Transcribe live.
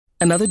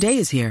Another day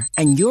is here,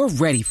 and you're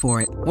ready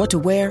for it. What to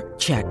wear?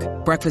 Check.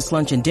 Breakfast,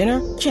 lunch, and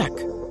dinner? Check.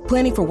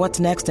 Planning for what's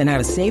next and how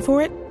to save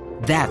for it?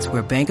 That's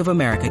where Bank of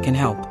America can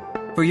help.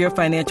 For your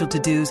financial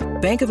to-dos,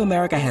 Bank of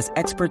America has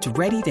experts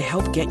ready to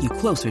help get you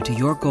closer to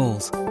your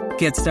goals.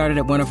 Get started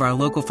at one of our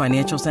local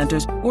financial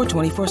centers or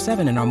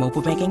 24/7 in our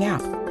mobile banking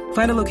app.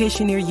 Find a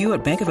location near you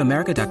at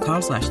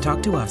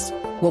bankofamerica.com/talktous.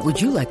 What would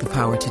you like the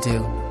power to do?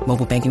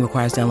 Mobile banking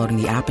requires downloading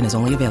the app and is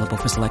only available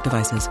for select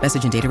devices.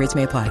 Message and data rates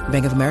may apply.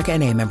 Bank of America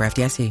N.A., member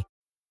FDIC.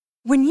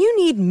 When you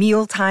need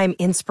mealtime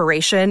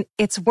inspiration,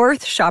 it's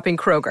worth shopping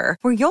Kroger,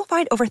 where you'll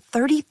find over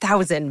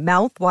 30,000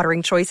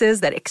 mouth-watering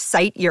choices that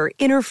excite your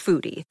inner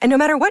foodie. And no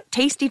matter what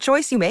tasty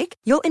choice you make,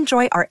 you'll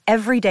enjoy our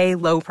everyday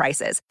low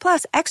prices,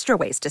 plus extra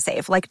ways to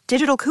save, like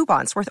digital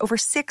coupons worth over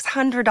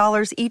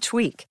 $600 each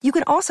week. You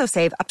can also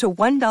save up to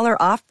 $1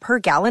 off per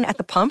gallon at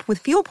the pump with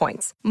fuel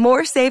points.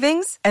 More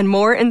savings and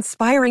more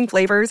inspiring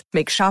flavors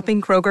make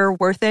shopping Kroger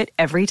worth it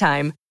every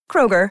time.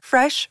 Kroger,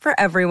 fresh for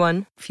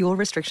everyone. Fuel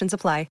restrictions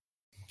apply.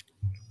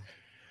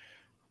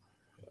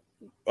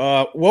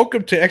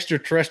 Welcome to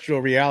Extraterrestrial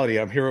Reality.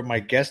 I'm here with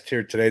my guest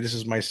here today. This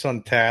is my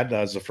son Tad.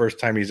 It's the first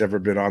time he's ever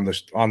been on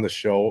the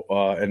show,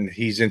 and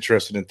he's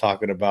interested in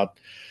talking about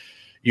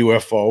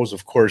UFOs.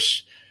 Of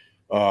course,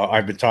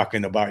 I've been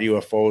talking about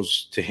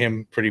UFOs to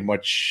him pretty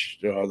much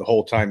the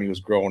whole time he was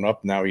growing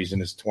up. Now he's in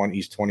his 20s.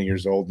 He's 20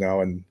 years old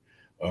now, and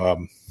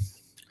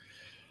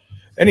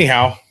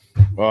anyhow,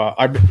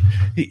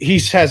 he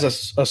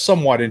has a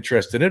somewhat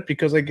interest in it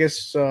because I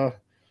guess.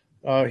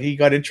 He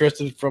got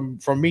interested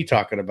from me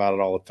talking about it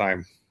all the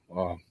time.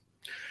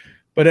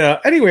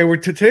 But anyway,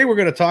 today we're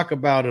going to talk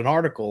about an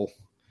article.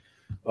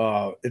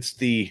 It's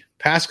the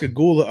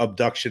Pascagoula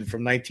abduction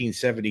from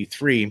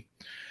 1973,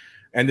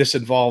 and this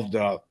involved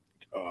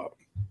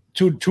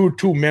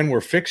two men were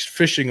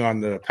fishing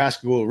on the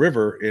Pascagoula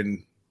River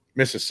in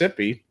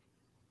Mississippi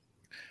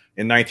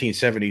in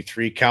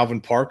 1973.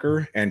 Calvin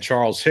Parker and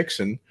Charles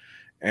Hickson,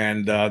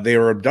 and they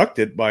were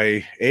abducted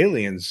by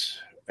aliens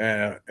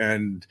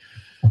and.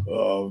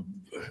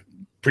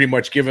 Pretty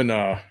much given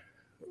a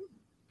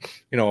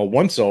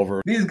once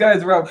over. These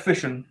guys were out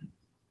fishing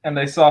and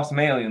they saw some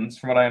aliens,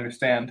 from what I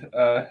understand.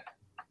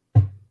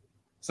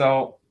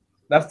 So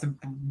that's the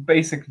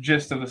basic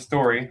gist of the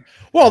story.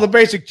 Well, the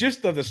basic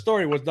gist of the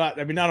story was not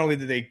only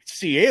did they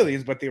see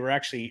aliens, but they were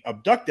actually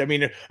abducted. I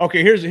mean,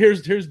 okay, here's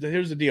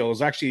the deal. It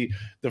was actually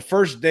the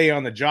first day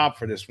on the job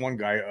for this one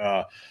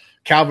guy.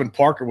 Calvin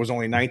Parker was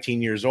only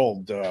 19 years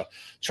old.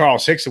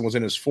 Charles Hickson was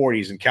in his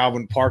 40s, and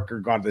Calvin Parker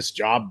got this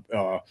job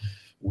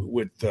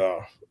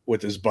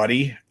with his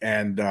buddy.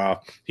 And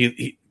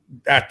he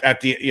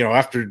at the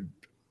after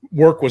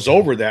work was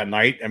over that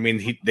night,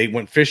 they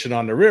went fishing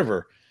on the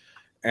river.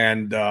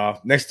 And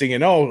next thing you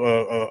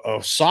know,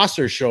 a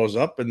saucer shows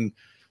up, and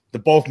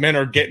both men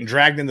are getting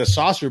dragged in the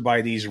saucer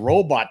by these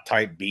robot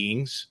type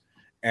beings.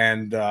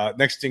 And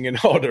next thing you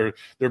know,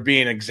 they're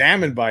being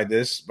examined by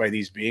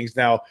these beings.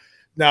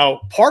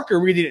 Now, Parker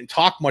really didn't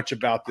talk much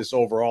about this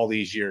over all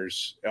these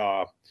years.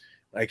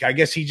 I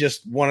guess he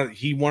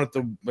wanted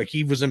to,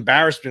 he was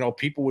embarrassed,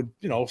 people would,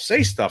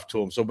 say stuff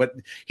to him. So, but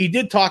he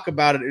did talk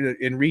about it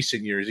in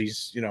recent years.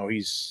 He's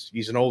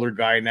an older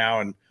guy now.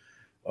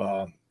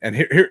 And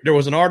here there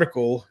was an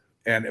article,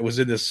 and it was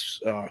in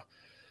this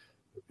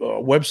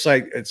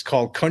website. It's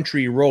called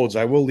Country Roads.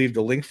 I will leave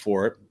the link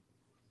for it.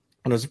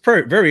 And it was a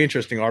very, very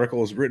interesting article.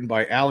 It was written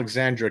by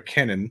Alexandra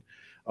Kennan.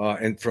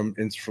 And from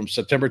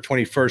September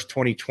 21st,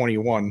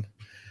 2021,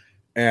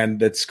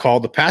 and it's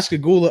called The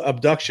Pascagoula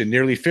Abduction.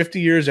 Nearly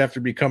 50 years after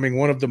becoming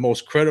one of the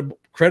most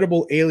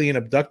credible alien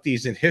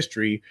abductees in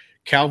history,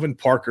 Calvin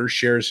Parker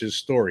shares his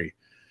story.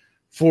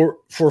 For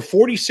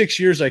 46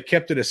 years, I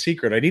kept it a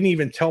secret. I didn't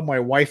even tell my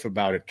wife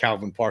about it,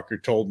 Calvin Parker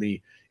told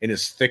me in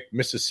his thick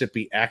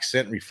Mississippi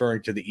accent,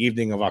 referring to the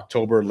evening of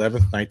October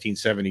 11th,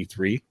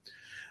 1973.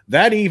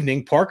 That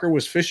evening, Parker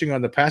was fishing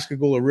on the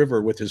Pascagoula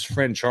River with his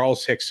friend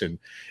Charles Hickson.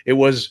 It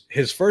was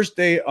his first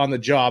day on the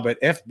job at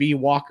F.B.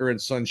 Walker &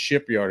 Sons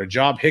Shipyard, a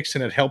job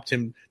Hickson had helped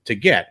him to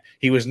get.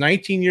 He was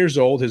 19 years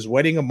old, his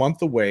wedding a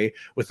month away,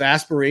 with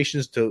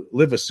aspirations to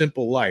live a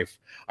simple life.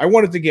 I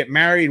wanted to get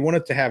married,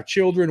 wanted to have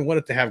children,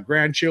 wanted to have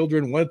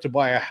grandchildren, wanted to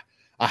buy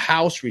a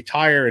house,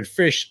 retire, and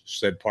fish,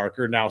 said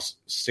Parker, now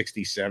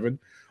 67,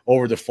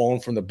 over the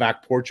phone from the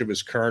back porch of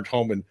his current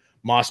home in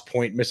Moss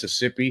Point,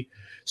 Mississippi.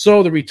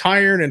 So the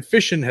retiring and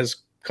fishing has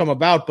come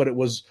about, but it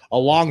was a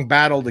long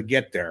battle to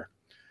get there.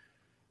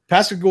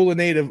 Pascagoula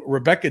native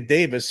Rebecca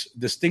Davis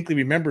distinctly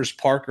remembers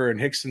Parker and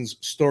Hickson's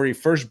story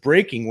first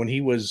breaking when he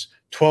was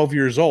 12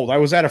 years old. I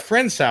was at a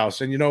friend's house,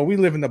 and, we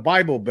live in the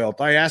Bible Belt.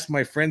 I asked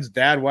my friend's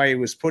dad why he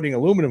was putting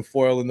aluminum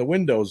foil in the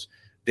windows,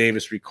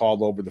 Davis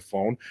recalled over the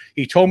phone.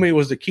 He told me it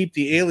was to keep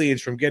the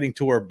aliens from getting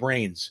to our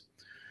brains.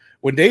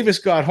 When Davis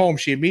got home,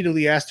 she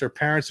immediately asked her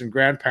parents and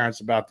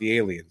grandparents about the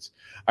aliens.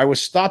 I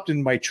was stopped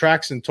in my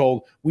tracks and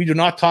told, "We do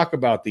not talk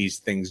about these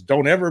things.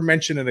 Don't ever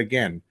mention it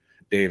again,"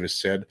 Davis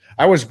said.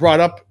 I was brought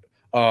up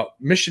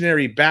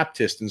missionary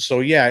Baptist, and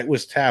so, yeah, it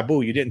was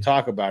taboo. You didn't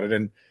talk about it.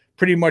 And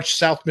Pretty much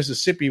South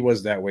Mississippi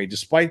was that way.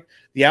 Despite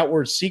the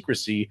outward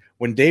secrecy,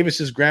 when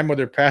Davis's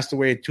grandmother passed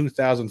away in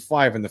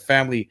 2005 and the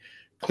family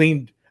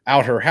cleaned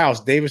out her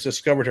house, Davis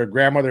discovered her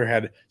grandmother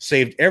had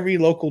saved every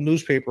local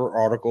newspaper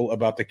article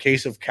about the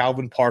case of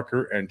Calvin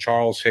Parker and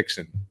Charles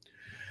Hickson.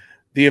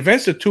 The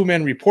events the two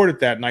men reported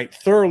that night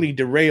thoroughly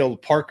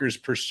derailed Parker's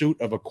pursuit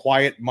of a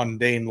quiet,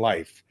 mundane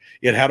life.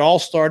 It had all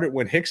started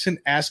when Hickson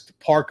asked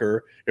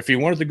Parker if he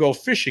wanted to go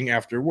fishing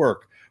after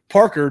work.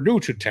 Parker, new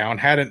to town,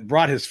 hadn't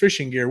brought his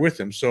fishing gear with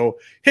him, so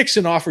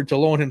Hickson offered to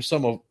loan him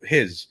some of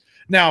his.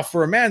 Now,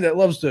 for a man that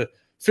loves to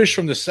fish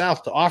from the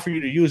South to offer you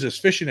to use his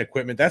fishing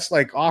equipment, that's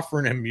like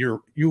offering him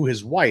you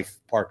his wife,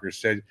 Parker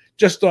said.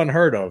 Just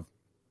unheard of.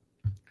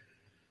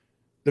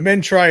 The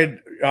men tried.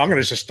 I'm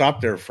going to just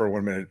stop there for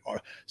 1 minute.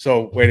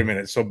 So wait a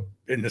minute. So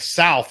in the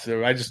South,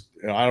 I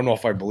don't know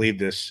if I believe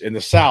this. In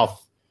the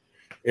South,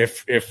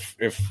 if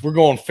we're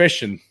going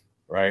fishing,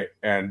 right,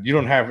 and you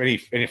don't have any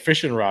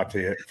fishing rod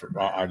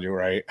on you,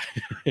 right,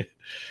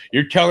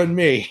 you're telling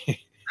me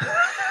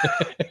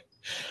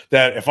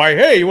that if I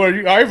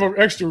have an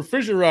extra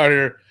fishing rod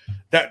here,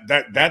 that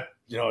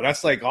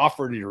that's like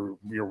offering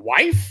your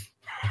wife.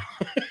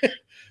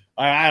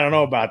 I don't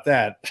know about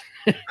that.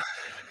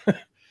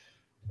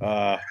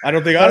 I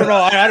don't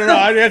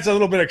know. That's a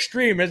little bit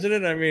extreme, isn't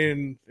it? I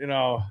mean,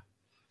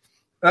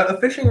 a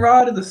fishing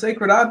rod is a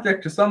sacred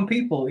object to some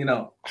people.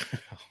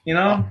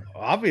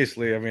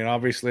 Obviously,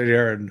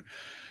 there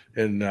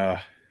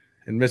in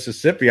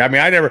Mississippi. I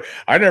mean, I never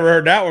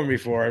heard that one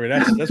before. I mean,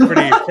 that's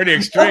pretty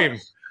extreme.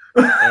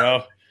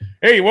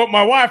 Hey, you want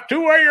my wife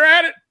too? While you're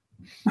at it.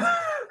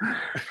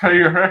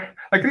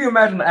 Can you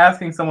imagine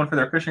asking someone for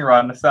their fishing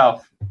rod in the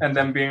South and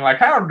them being like,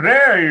 "How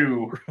dare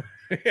you?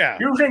 Yeah.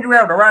 You think you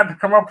have the right to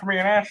come up to me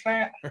and ask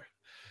that?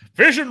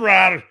 Fishing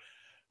rod?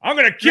 I'm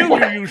going to kill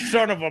you, you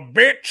son of a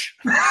bitch."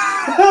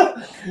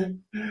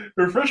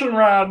 Your fishing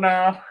rod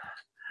now.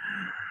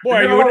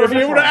 Boy, if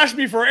you would have asked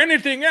me for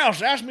anything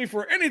else,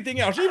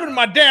 even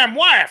my damn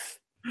wife,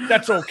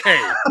 that's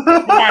okay.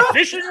 My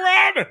fishing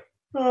rod?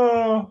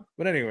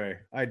 But anyway,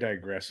 I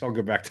digress. I'll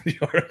go back to the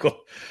article.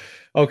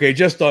 Okay,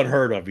 just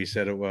unheard of, he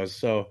said it was.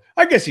 So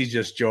I guess he's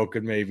just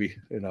joking, maybe,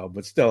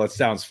 but still, it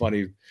sounds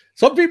funny.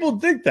 Some people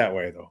think that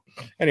way, though.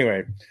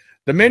 Anyway,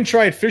 the men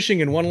tried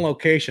fishing in one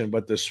location,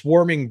 but the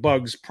swarming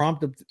bugs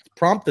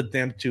prompted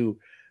them to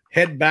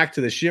head back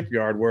to the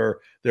shipyard where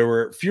there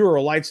were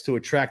fewer lights to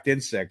attract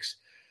insects.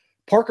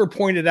 Parker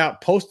pointed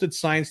out posted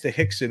signs to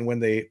Hickson when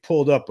they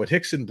pulled up, but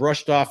Hickson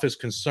brushed off his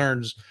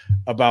concerns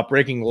about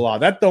breaking the law.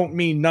 That don't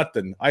mean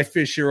nothing. I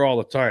fish here all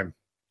the time.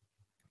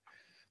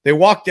 They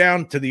walked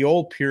down to the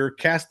old pier,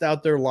 cast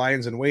out their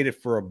lines, and waited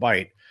for a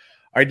bite.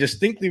 I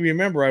distinctly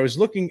remember I was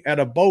looking at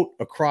a boat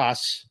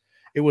across.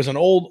 It was an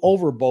old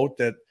overboat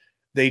that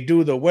they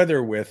do the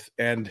weather with,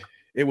 and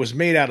it was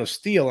made out of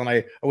steel. And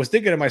I was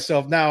thinking to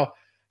myself, now,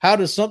 how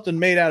does something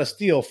made out of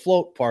steel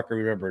float, Parker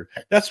remembered.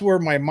 That's where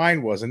my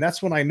mind was, and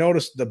that's when I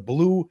noticed the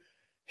blue,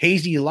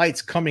 hazy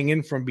lights coming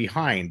in from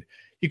behind.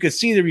 You could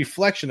see the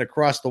reflection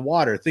across the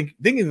water.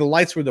 Thinking the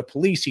lights were the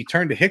police, he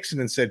turned to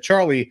Hickson and said,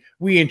 "Charlie,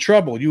 we in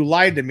trouble. You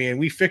lied to me, and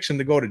we fixing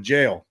to go to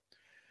jail."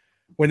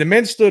 When the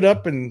men stood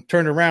up and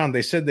turned around,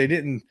 they said they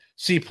didn't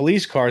see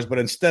police cars, but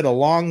instead a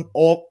long,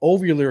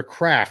 ovular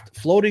craft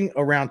floating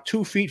around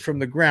 2 feet from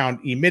the ground,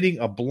 emitting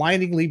a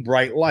blindingly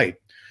bright light.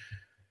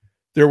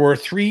 There were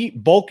 3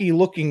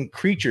 bulky-looking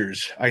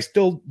creatures. I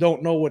still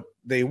don't know what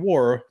they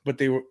were, but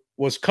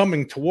was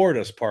coming toward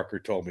us, Parker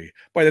told me.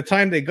 By the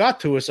time they got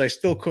to us, I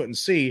still couldn't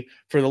see,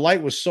 for the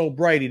light was so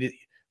bright.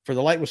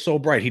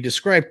 He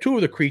described 2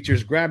 of the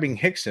creatures grabbing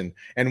Hickson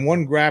and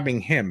one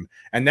grabbing him,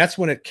 and that's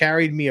when it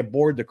carried me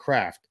aboard the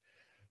craft.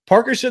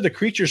 Parker said the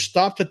creature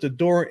stopped at the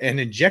door and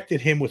injected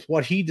him with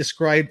what he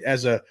described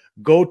as a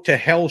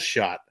go-to-hell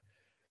shot.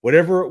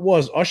 Whatever it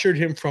was ushered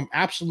him from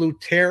absolute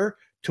terror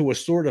to a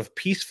sort of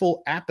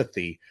peaceful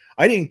apathy.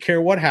 I didn't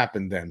care what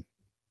happened then.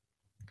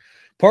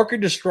 Parker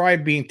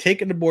described being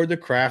taken aboard the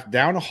craft,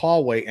 down a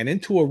hallway, and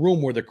into a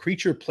room where the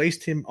creature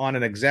placed him on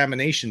an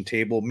examination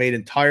table made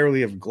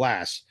entirely of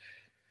glass.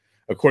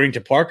 According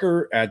to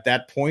Parker, at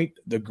that point,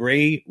 the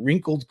gray,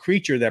 wrinkled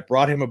creature that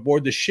brought him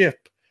aboard the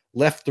ship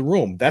left the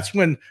room. That's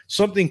when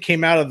something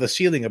came out of the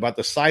ceiling about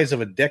the size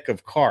of a deck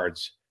of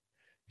cards.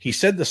 He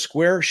said the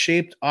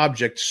square-shaped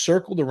object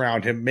circled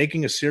around him,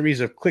 making a series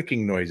of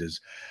clicking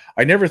noises.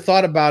 I never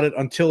thought about it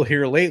until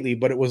here lately,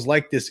 but it was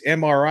like this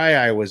MRI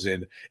I was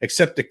in,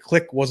 except the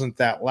click wasn't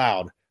that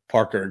loud,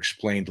 Parker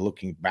explained,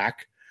 looking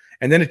back.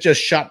 And then it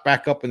just shot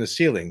back up in the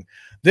ceiling.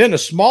 Then a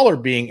smaller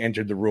being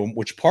entered the room,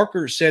 which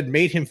Parker said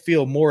made him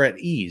feel more at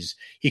ease.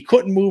 He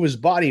couldn't move his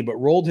body, but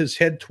rolled his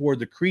head toward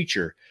the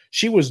creature.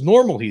 She was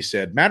normal, he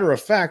said. Matter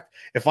of fact,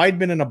 if I'd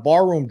been in a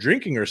barroom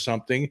drinking or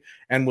something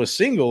and was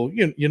single,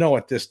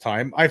 at this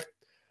time,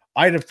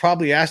 I'd have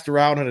probably asked her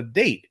out on a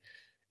date.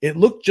 It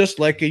looked just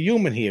like a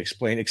human, he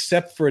explained,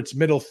 except for its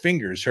middle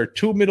fingers. Her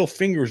 2 middle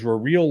fingers were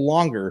real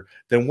longer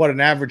than what an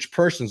average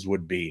person's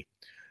would be.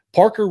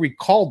 Parker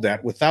recalled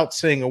that without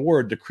saying a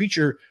word. The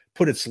creature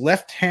put its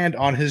left hand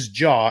on his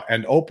jaw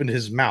and opened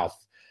his mouth.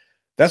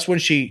 That's when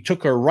she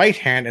took her right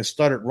hand and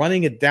started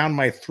running it down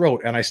my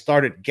throat, and I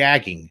started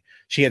gagging.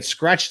 She had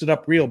scratched it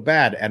up real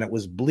bad, and it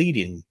was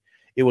bleeding.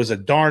 It was a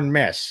darn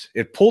mess.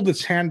 It pulled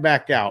its hand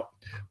back out.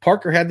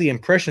 Parker had the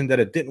impression that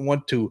it didn't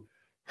want to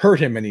hurt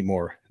him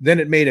anymore. Then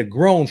it made a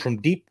groan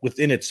from deep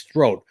within its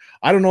throat.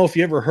 I don't know if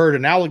you ever heard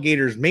an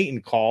alligator's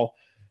mating call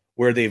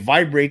where they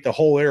vibrate the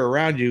whole air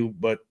around you,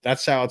 but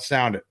that's how it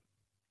sounded.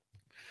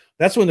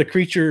 That's when the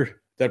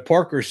creature that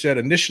Parker said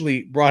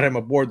initially brought him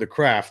aboard the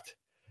craft.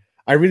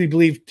 I really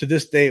believe to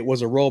this day it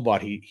was a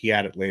robot, he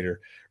added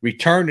later,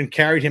 returned and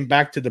carried him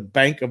back to the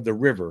bank of the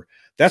river.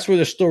 That's where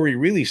the story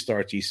really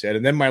starts, he said.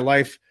 And then my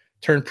life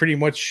turned pretty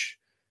much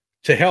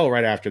to hell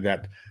right after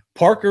that.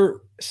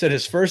 Parker said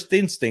his first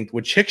instinct,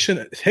 which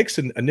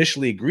Hickson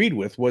initially agreed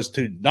with, was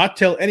to not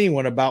tell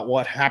anyone about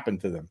what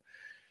happened to them.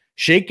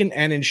 Shaken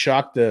and in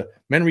shock, the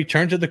men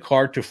returned to the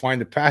car to find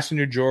the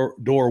passenger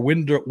door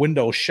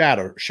window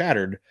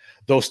shattered,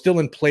 though still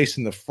in place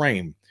in the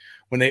frame.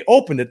 When they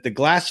opened it, the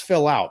glass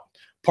fell out.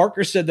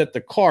 Parker said that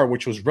the car,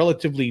 which was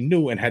relatively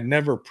new and had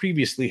never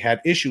previously had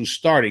issues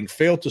starting,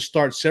 failed to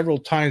start several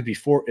times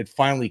before it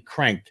finally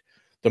cranked,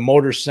 the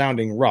motor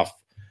sounding rough.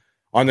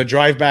 On the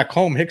drive back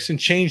home, Hickson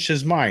changed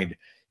his mind.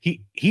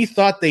 He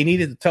thought they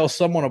needed to tell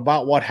someone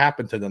about what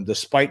happened to them,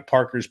 despite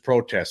Parker's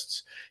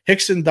protests.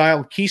 Hickson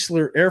dialed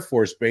Keesler Air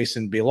Force Base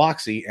in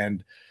Biloxi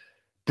and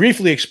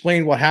briefly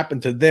explained what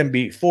happened to them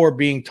before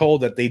being told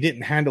that they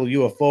didn't handle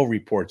UFO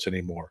reports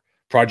anymore.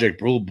 Project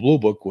Blue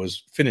Book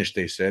was finished,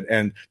 they said,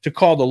 and to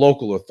call the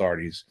local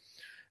authorities.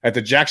 At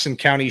the Jackson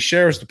County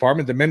Sheriff's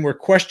Department, the men were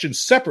questioned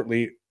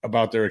separately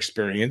about their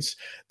experience,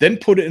 then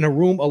put in a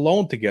room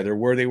alone together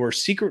where they were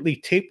secretly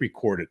tape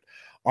recorded.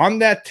 On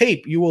that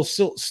tape, you will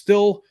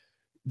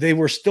they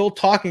were still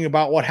talking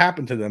about what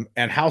happened to them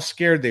and how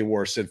scared they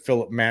were, said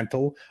Philip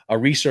Mantle, a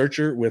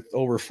researcher with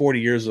over 40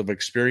 years of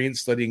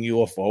experience studying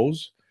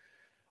UFOs.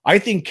 I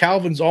think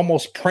Calvin's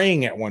almost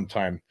praying at one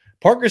time.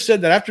 Parker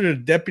said that after the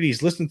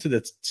deputies listened to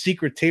the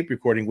secret tape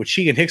recording, which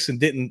he and Hickson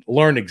didn't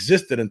learn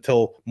existed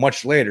until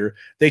much later,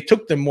 they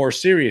took them more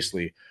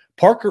seriously.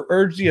 Parker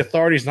urged the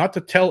authorities not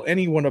to tell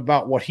anyone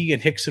about what he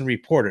and Hickson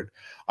reported.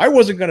 I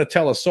wasn't going to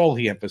tell a soul,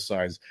 he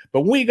emphasized.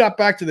 But when we got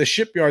back to the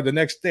shipyard the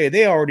next day,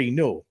 they already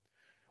knew.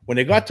 When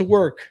they got to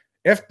work,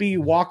 F.B.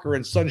 Walker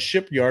and Son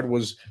shipyard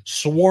was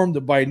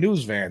swarmed by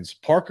news vans.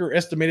 Parker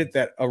estimated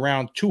that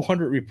around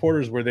 200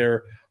 reporters were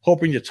there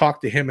hoping to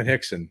talk to him and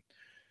Hickson.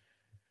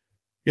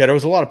 Yeah, there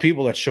was a lot of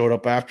people that showed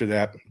up after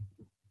that.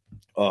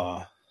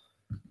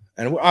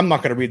 And I'm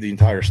not going to read the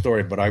entire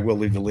story, but I will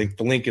leave the link.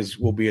 The link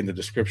will be in the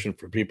description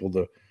for people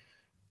to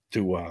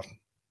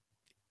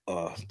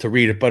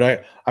read it.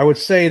 But I would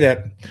say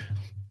that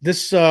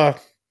this, this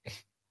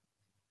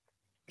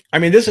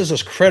is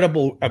a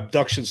credible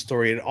abduction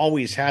story. It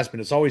always has been.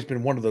 It's always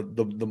been one of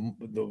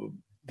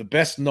the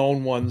best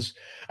known ones.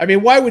 I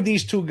mean, why would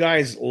these two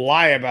guys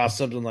lie about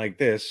something like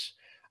this?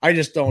 I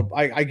just don't.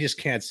 I just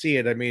can't see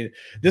it. I mean,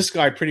 this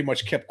guy pretty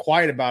much kept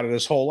quiet about it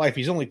his whole life.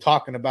 He's only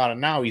talking about it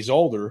now. He's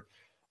older,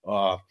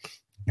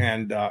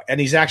 and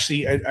he's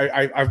actually.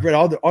 I've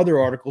read other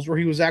articles where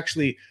he was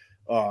actually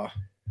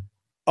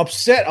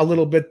upset a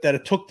little bit that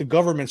it took the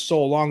government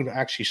so long to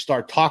actually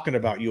start talking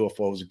about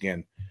UFOs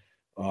again.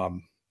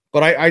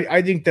 But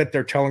I think that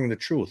they're telling the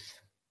truth.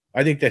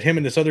 I think that him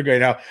and this other guy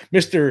now,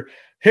 Mr.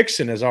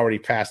 Hickson, has already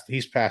passed.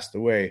 He's passed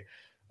away,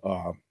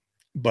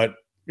 but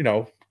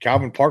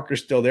Calvin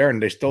Parker's still there,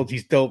 and he's still,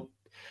 this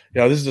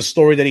is a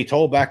story that he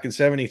told back in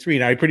 73.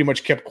 Now, he pretty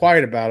much kept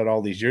quiet about it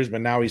all these years,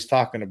 but now he's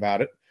talking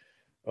about it.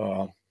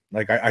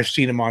 I've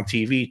seen him on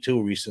TV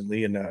too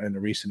recently in a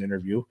recent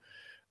interview.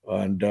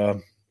 And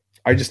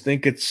I just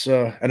think it's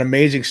an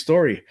amazing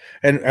story.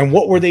 And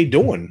what were they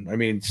doing? I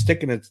mean,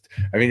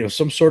 it was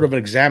some sort of an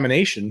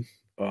examination.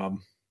 I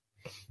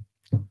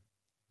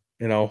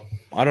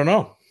don't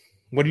know.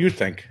 What do you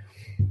think?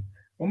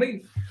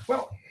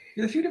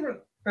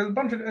 There's a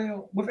bunch of,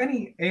 with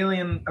any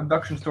alien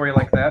abduction story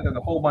like that, there's a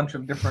whole bunch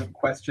of different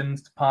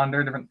questions to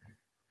ponder, different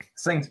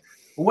things.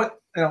 I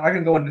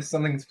can go into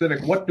something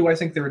specific. What do I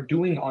think they were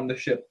doing on the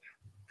ship,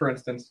 for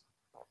instance?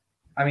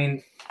 I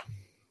mean,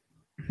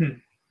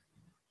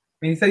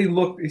 he said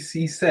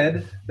he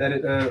said that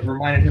it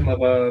reminded him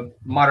of a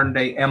modern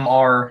day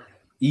MRE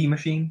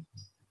machine.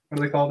 What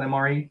are they called?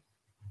 MRE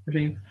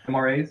machine?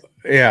 MRAs?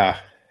 Yeah.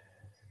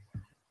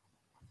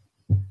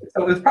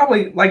 So it's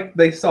probably like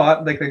they saw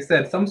it, like they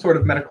said, some sort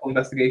of medical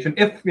investigation.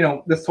 If,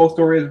 this whole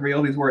story is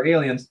real, these were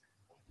aliens,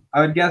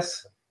 I would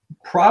guess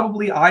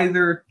probably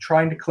either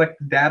trying to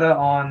collect data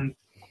on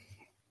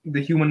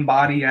the human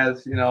body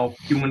as,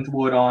 humans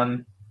would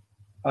on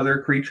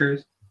other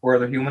creatures or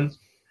other humans.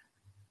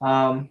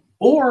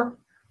 Or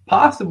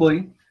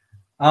possibly,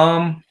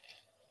 I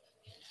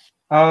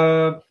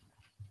don't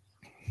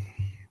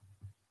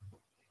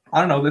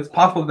know, it's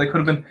possible that they could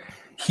have been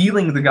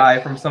healing the guy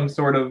from some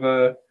sort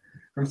of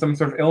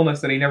illness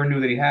that he never knew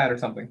that he had or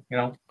something,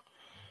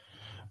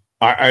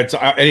 It's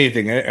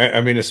anything.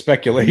 I mean, it's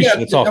speculation. Yeah,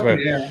 it's all.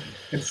 Yeah.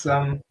 It's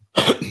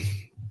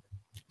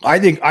I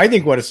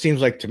think what it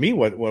seems like to me,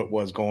 what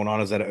was going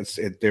on is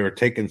that they were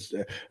taking.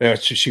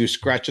 She was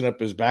scratching up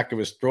his back of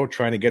his throat,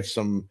 trying to get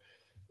some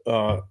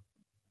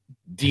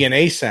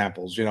DNA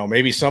samples.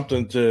 Maybe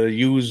something to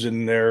use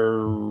in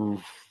their,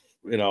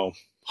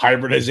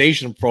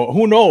 hybridization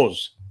who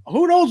knows?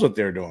 Who knows what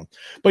they're doing?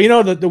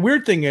 But the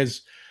weird thing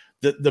is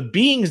the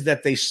beings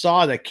that they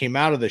saw that came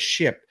out of the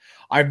ship.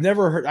 I've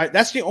never heard.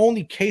 That's the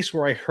only case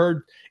where I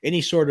heard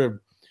any sort of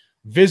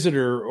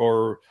visitor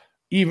or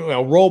even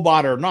a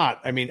robot or not.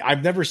 I mean,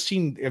 I've never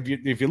seen. If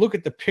you look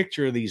at the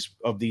picture of these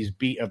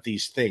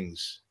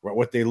things,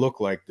 what they look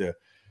like,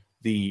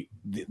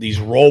 these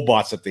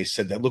robots that they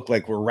said that look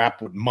like were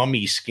wrapped with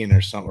mummy skin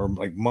or something, or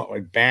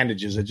like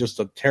bandages. It's just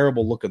a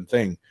terrible looking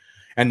thing,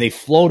 and they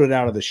floated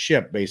out of the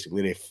ship.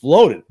 Basically, they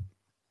floated.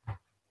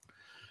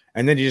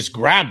 And then you just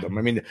grab them.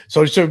 I mean,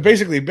 so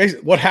basically,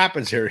 what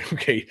happens here?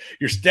 Okay,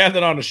 you're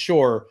standing on the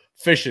shore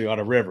fishing on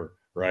a river,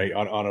 right?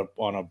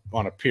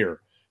 On a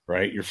pier,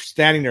 right? You're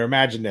standing there.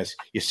 Imagine this: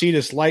 you see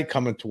this light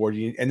coming toward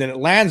you, and then it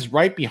lands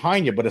right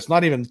behind you, but it's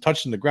not even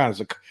touching the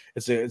ground.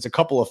 It's a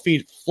couple of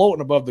feet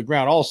floating above the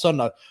ground. All of a sudden,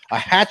 a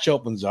hatch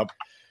opens up.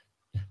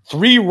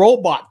 3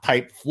 robot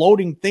type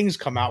floating things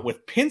come out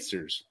with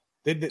pincers.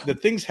 The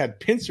things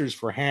had pincers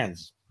for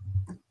hands.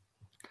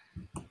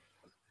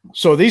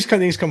 So these kind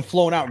of things come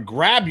flown out and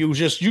grab you.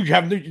 You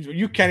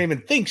can't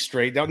even think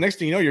straight. Now, next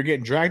thing you know, you're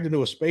getting dragged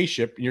into a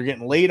spaceship. You're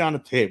getting laid on a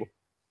table.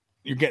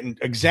 You're getting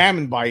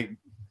examined by,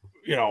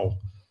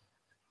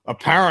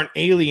 apparent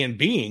alien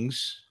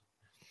beings.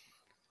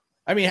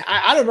 I mean,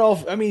 I don't know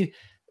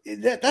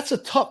that's a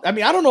tough. I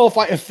mean, I don't know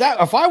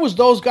if I was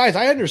those guys,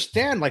 I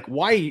understand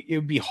why it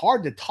would be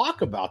hard to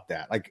talk about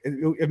that.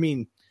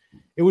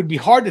 It would be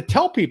hard to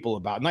tell people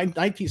about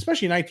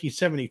especially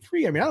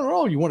 1973. I mean, I don't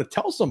know. You want to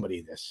tell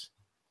somebody this.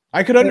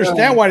 I could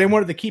understand why they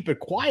wanted to keep it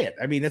quiet.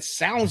 I mean, it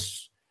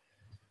sounds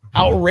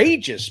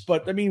outrageous,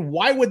 but I mean,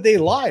 why would they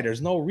lie? There's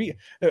no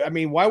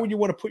why would you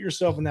want to put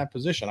yourself in that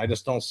position? I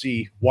just don't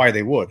see why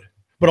they would.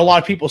 But a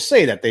lot of people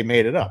say that they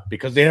made it up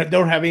because they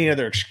don't have any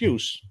other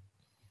excuse.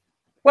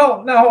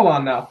 Well, now hold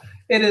on. Now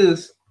it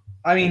is.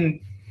 I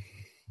mean,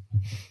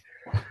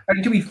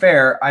 to be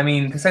fair,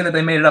 to say that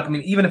they made it up. I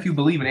mean, even if you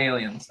believe in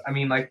aliens,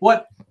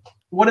 what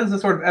is the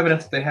sort of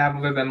evidence they have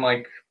other than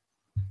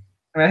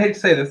I hate to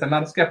say this, I'm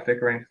not a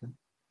skeptic or anything,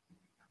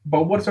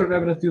 but what sort of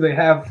evidence do they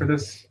have for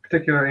this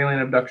particular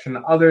alien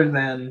abduction other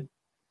than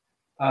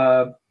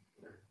both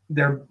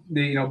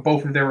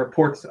of their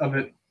reports of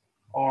it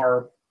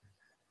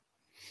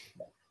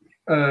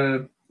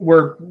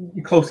were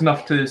close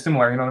enough to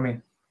similar, you know what I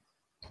mean?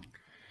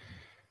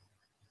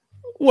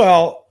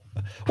 Well,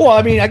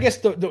 I mean, I guess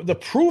the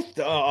proof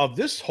of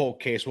this whole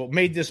case, what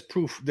made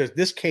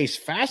this case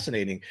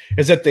fascinating,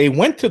 is that they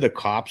went to the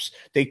cops,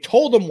 they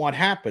told them what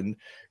happened.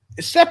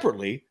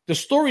 Separately, the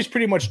stories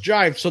pretty much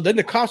jive. So then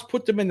the cops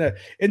put them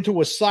into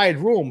a side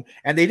room,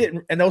 and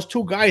those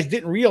 2 guys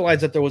didn't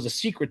realize that there was a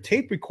secret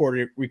tape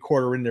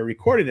recorder in there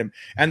recording them.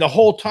 And the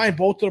whole time,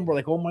 both of them were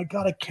like, "Oh my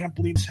God, I can't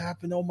believe this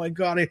happened. Oh my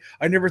God,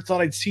 I never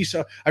thought I'd see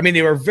so." I mean,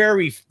 they were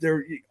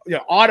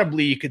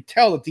audibly, you could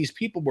tell that these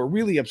people were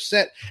really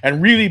upset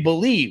and really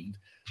believed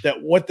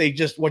that what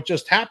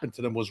just happened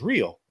to them was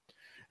real.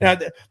 Now,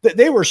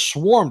 they were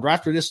swarmed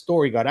after this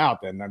story got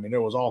out. Then, I mean,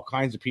 there was all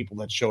kinds of people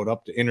that showed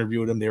up to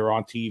interview them. They were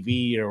on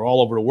TV. They were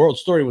all over the world. The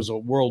story was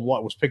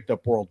picked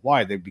up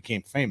worldwide. They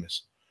became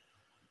famous.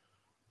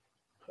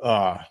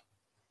 But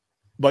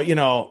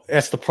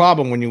that's the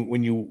problem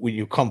when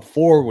you come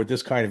forward with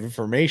this kind of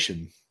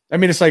information. I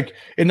mean, it's like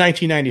in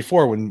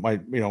 1994 when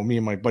me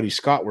and my buddy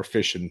Scott were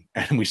fishing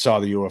and we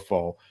saw the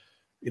UFO.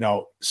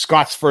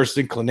 Scott's first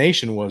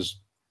inclination was,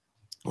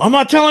 "I'm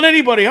not telling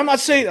anybody. I'm not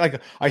saying."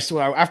 I said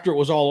after it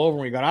was all over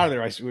and we got out of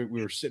there,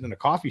 we were sitting in a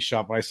coffee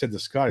shop, and I said to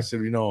Scott, I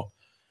said,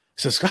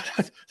 "Scott,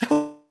 that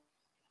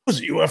was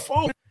a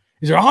UFO."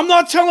 He said, "I'm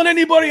not telling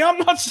anybody. I'm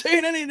not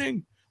saying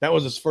anything." That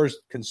was his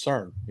first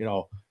concern,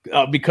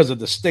 because of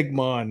the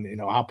stigma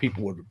and how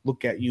people would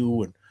look at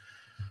you. And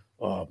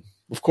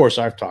of course,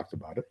 I've talked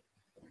about it.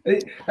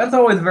 That's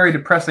always a very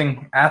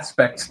depressing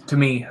aspect to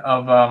me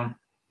of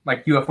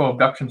UFO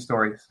abduction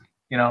stories.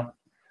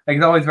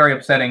 It's always very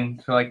upsetting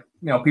to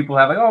people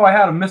have I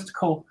had a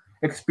mystical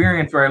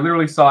experience where I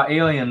literally saw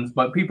aliens,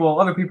 but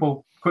other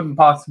people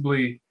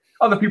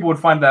would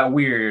find that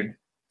weird.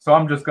 So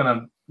I'm just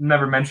gonna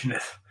never mention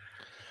it.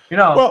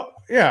 Well,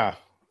 yeah.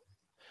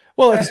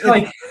 Well, it's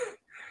Well,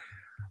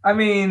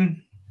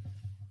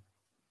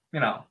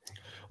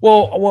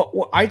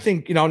 I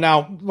think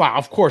now. Well,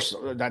 of course,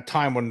 that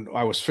time when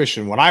I was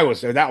fishing, when I was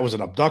there, that was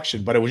an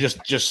abduction, but it was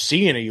just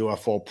seeing a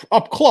UFO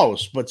up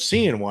close, but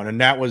seeing one, and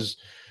that was.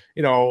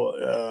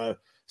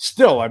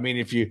 Still, I mean,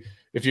 if we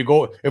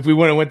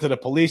went to the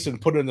police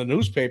and put it in the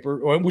newspaper,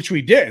 which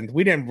we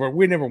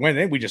never went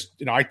in. We just,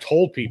 I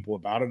told people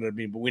about it. I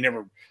mean, but we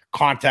never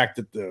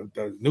contacted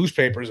the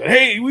newspapers. And,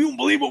 "Hey, we won't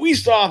believe what we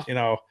saw."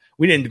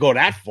 We didn't go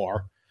that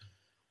far.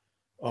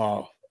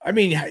 I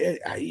mean,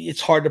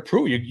 it's hard to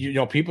prove.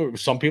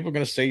 Some people are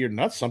going to say you're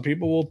nuts. Some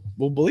people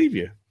will believe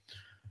you.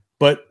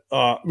 But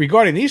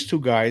regarding these 2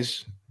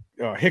 guys,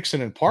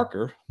 Hickson and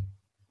Parker.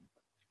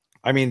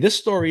 I mean, this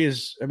story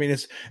is. I mean,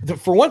 it's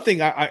for one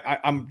thing.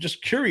 I'm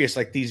just curious.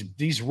 Like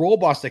these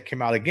robots that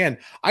came out again.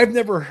 I've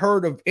never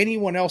heard of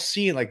anyone else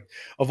seeing like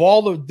of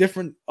all the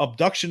different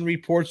abduction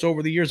reports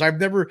over the years.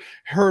 I've never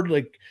heard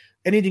like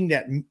anything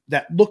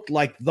that looked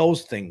like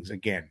those things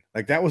again.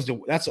 Like that was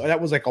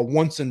like a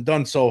once and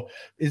done. So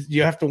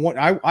you have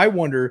to. I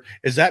wonder.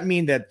 Does that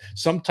mean that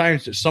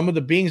sometimes some of the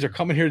beings are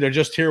coming here? They're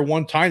just here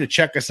one time to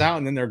check us out,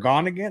 and then they're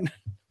gone again.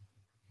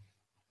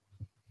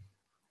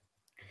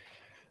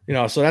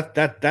 So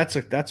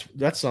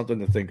that's something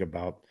to think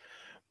about.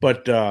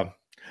 But I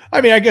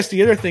mean, I guess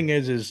the other thing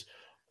is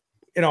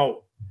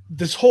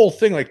this whole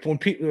thing, like when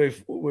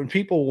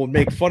people will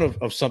make fun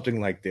of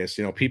something like this,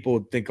 people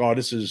would think, oh,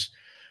 this is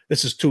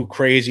too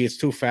crazy, it's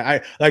too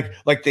fast.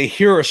 Like they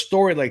hear a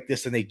story like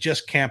this and they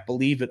just can't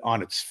believe it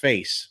on its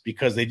face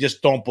because they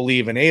just don't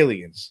believe in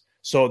aliens.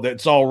 So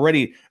that's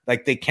already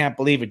like they can't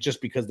believe it just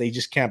because they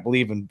just can't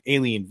believe in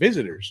alien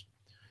visitors.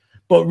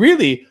 But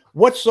really,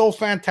 what's so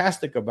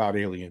fantastic about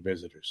alien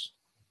visitors?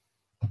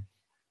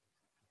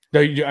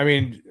 I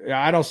mean,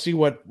 I don't see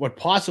what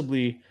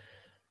possibly,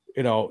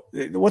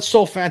 what's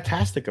so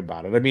fantastic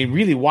about it. I mean,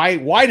 really,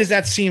 why does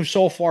that seem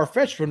so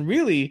far-fetched when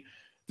really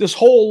this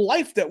whole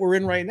life that we're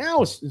in right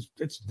now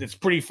it's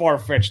pretty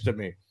far-fetched to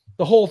me.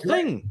 The whole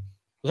thing.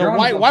 So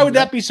why would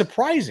that be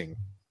surprising?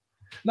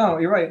 No,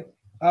 you're right.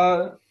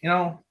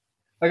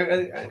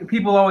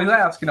 People always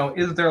ask,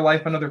 is there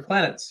life on other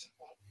planets?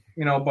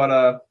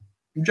 But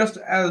just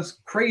as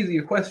crazy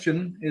a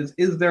question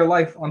is there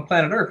life on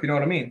planet Earth? You know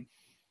what I mean?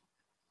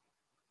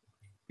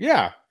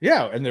 Yeah,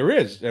 and there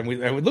is, and we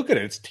look at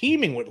it; it's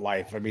teeming with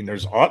life. I mean,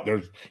 there's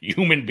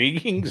human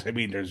beings. I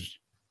mean, there's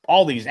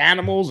all these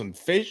animals and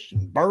fish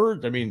and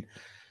birds. I mean,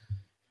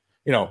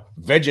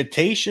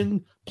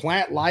 vegetation,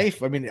 plant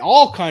life. I mean,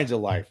 all kinds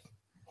of life.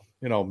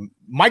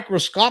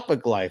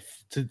 Microscopic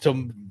life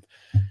to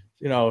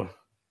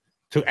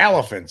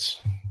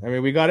elephants. I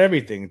mean, we got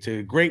everything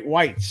to great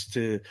whites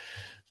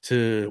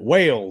to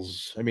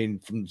whales. I mean,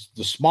 from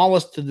the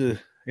smallest to the,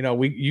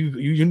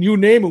 you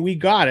name it, we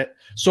got it.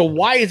 So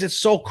why is it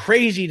so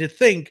crazy to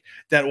think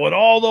that with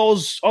all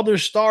those other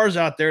stars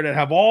out there that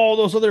have all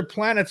those other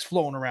planets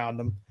floating around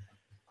them,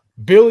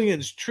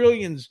 billions,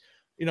 trillions,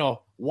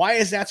 why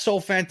is that so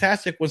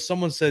fantastic when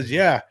someone says,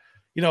 yeah,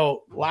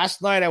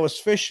 last night I was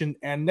fishing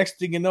and next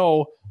thing you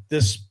know,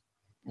 this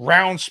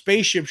round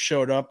spaceship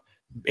showed up,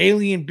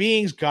 alien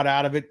beings got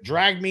out of it,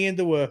 dragged me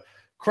into a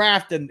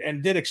craft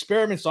and did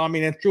experiments on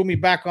me and threw me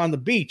back on the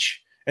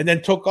beach and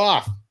then took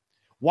off.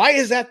 Why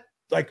is that?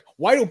 Like,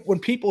 when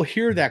people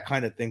hear that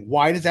kind of thing,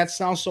 why does that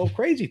sound so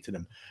crazy to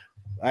them?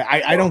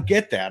 I don't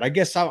get that. I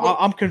guess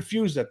I'm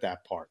confused at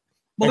that part.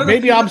 Well,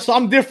 maybe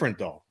I'm different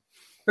though.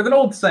 There's an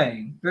old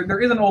saying. There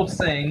is an old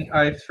saying.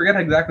 I forget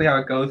exactly how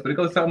it goes, but it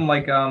goes something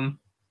like,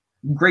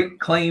 great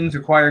claims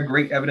require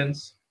great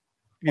evidence.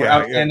 Or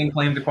outstanding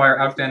claims require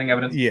outstanding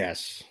evidence.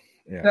 Yes.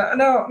 Yeah.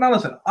 Now,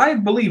 listen, I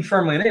believe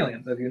firmly in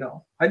aliens, as you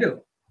know. I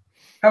do.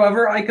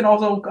 However, I can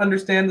also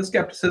understand the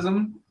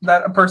skepticism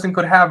that a person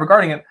could have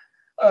regarding it.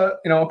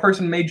 A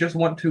person may just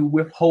want to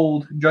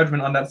withhold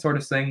judgment on that sort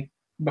of thing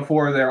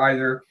before they're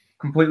either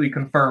completely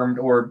confirmed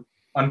or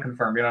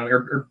unconfirmed,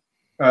 or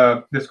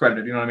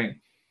discredited, you know what I mean?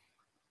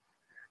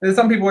 And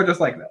some people are just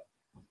like that.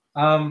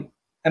 And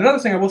another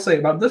thing I will say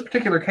about this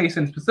particular case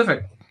in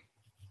specific,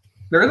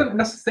 there isn't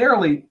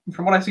necessarily,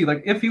 from what I see,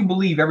 like if you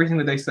believe everything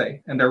that they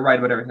say and they're right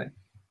about everything,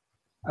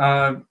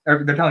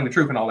 they're telling the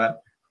truth and all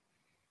that,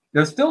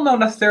 there's still no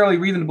necessarily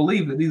reason to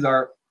believe that these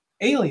are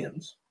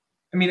aliens.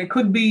 I mean, it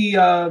could be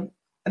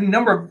any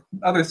number of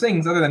other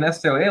things other than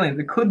necessarily aliens.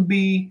 It could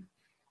be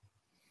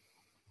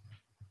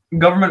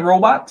government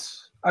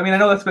robots. I mean, I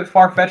know that's a bit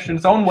far-fetched in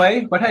its own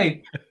way, but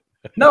hey,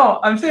 no,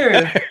 I'm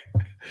serious.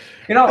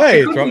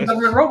 Hey, it could be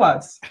government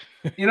robots.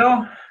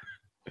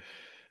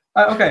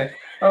 Okay.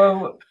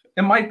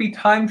 It might be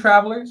time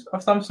travelers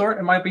of some sort.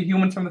 It might be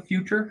humans from the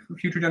future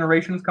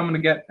generations coming to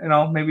get,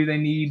 maybe they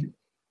need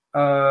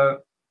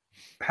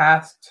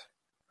past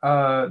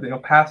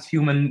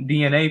human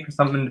DNA for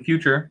something in the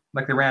future,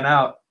 like they ran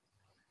out.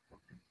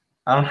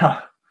 I don't know.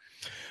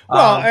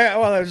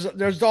 Well,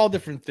 there's all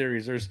different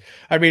theories. A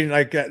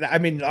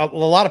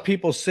lot of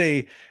people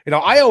say,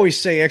 I always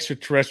say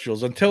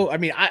extraterrestrials until,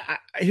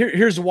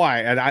 here's why,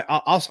 and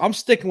I'm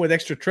sticking with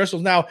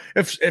extraterrestrials. Now,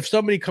 if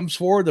somebody comes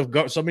forward,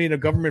 somebody in the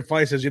government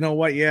finally says, you know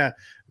what, yeah,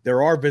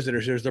 there are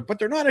visitors here, but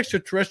they're not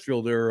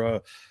extraterrestrial.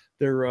 They're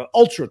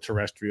ultra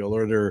terrestrial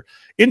or they're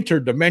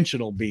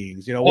interdimensional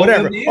beings,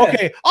 whatever. Yeah.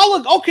 Okay,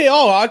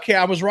 okay.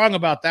 I was wrong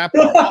about that.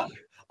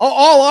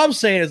 All I'm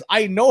saying is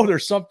I know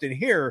there's something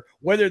here,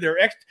 whether they're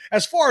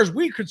as far as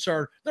we're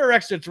concerned, they're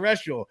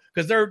extraterrestrial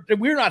because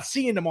we're not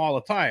seeing them all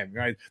the time,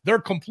 right? They're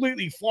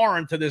completely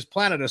foreign to this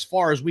planet as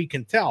far as we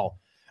can tell.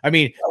 I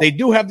mean, they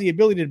do have the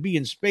ability to be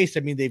in space.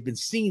 I mean, they've been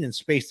seen in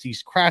space.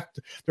 These craft,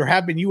 there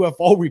have been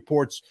UFO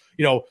reports,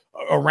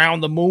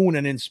 around the moon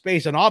and in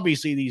space. And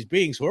obviously these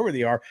beings, whoever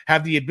they are,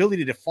 have the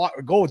ability to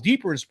go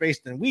deeper in space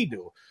than we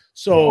do.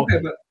 So,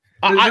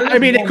 I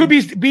mean, it could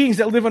be beings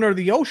that live under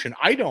the ocean.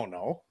 I don't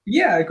know.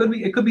 Yeah, it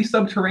could be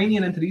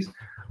subterranean entities,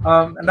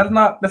 and that's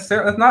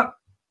not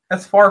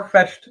as far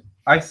fetched.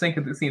 I think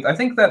as it seems. I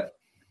think that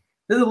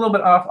this is a little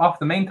bit off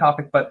the main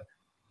topic, but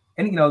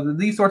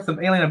these sorts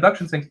of alien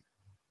abduction things,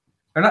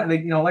 they're not.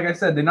 Like I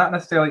said, they're not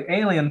necessarily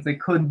aliens. They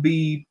could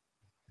be.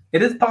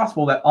 It is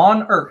possible that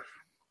on Earth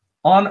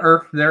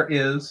there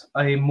is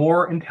a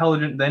more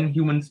intelligent than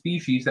human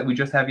species that we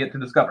just have yet to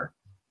discover,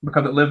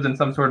 because it lives in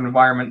some sort of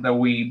environment that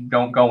we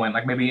don't go in,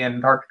 like maybe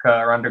Antarctica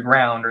or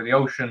underground or the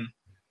ocean.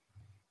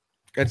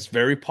 It's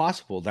very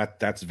possible.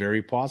 That's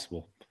very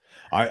possible.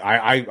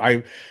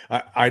 I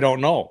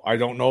don't know. I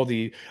don't know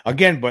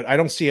but I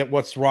don't see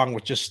what's wrong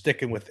with just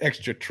sticking with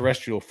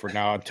extraterrestrial for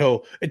now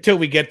until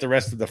we get the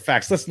rest of the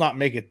facts. Let's not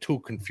make it too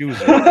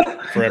confusing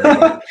for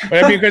everyone.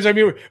 But because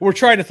we're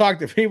trying to talk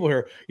to people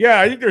here. Yeah,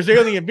 I think there's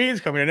alien beings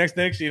coming. And next,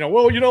 and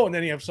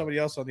then you have somebody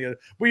else on the other.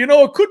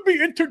 Well, it could be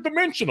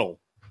interdimensional.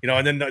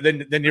 And then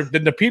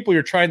the people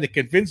you're trying to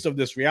convince of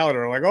this reality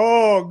are like,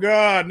 oh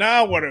God,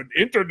 now what an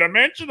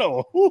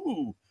interdimensional.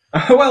 Woo-hoo.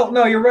 Well,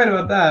 no, you're right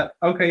about that.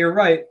 Okay, you're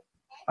right.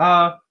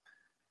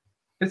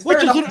 It's fair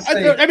enough to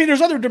say, I mean,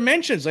 there's other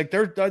dimensions. Like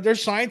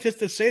there's scientists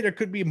that say there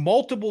could be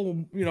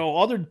multiple,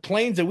 other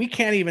planes that we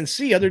can't even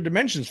see, other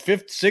dimensions,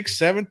 5th, 6th,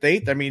 7th,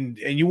 8th. I mean,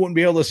 and you wouldn't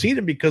be able to see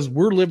them because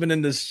we're living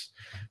in this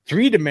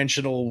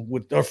 3-dimensional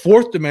or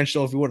 4th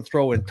dimensional, if you want to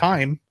throw in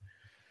time.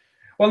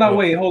 Well, now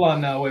wait, hold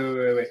on. Now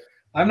wait.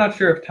 I'm not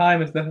sure if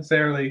time is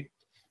necessarily.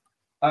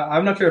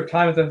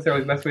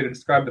 The best way to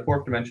describe the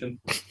 4th dimension.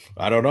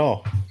 I don't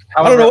know. However,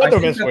 I don't know what the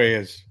best way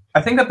is. I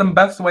think that the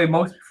best way,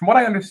 from what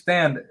I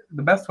understand,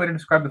 the best way to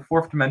describe the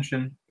 4th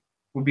dimension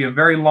would be a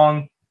very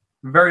long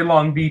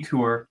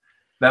detour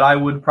that I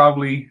would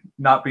probably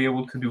not be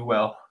able to do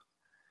well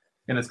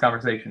in this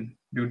conversation.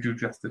 Do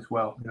justice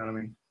well. You know what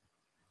I mean?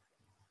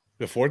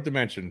 The 4th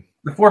dimension.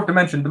 The 4th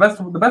dimension.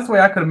 The best way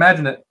I could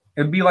imagine it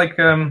would be like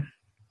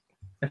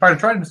if I were to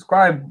try to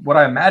describe what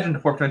I imagine the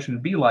 4th dimension to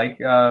be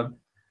like. I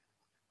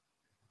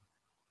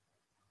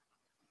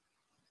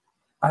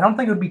don't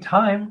think it would be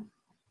time.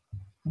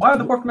 Why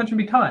would the 4th dimension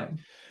be time?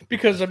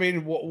 Because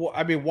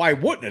why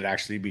wouldn't it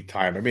actually be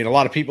time? I mean, a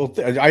lot of people.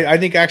 I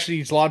think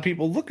actually a lot of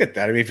people look at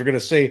that. I mean, if you're going to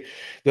say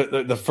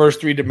the first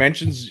 3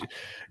 dimensions,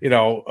 then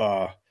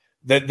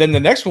the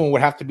next one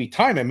would have to be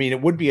time. I mean, it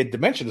would be a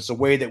dimension. It's a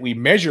way that we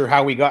measure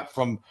how we got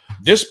from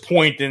this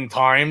point in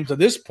time to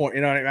this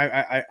point.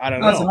 I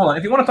don't know. Listen, hold on.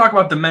 If you want to talk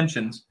about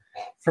dimensions,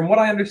 from what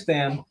I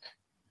understand,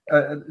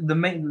 what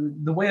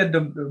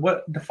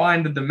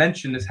defines the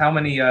dimension is how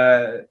many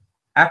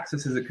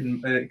axes it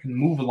can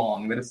move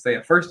along. That is, say,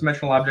 a first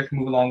dimensional object can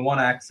move along 1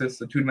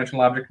 axis, a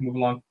 2-dimensional object can move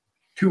along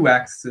 2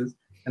 axes,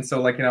 and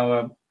so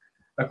a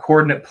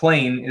coordinate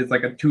plane is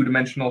like a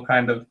 2-dimensional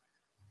kind of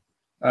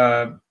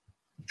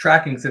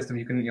tracking system.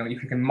 You can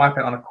if you can mark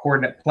it on a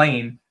coordinate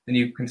plane, then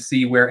you can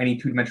see where any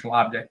 2-dimensional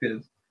object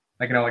is.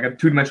 Like a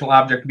 2-dimensional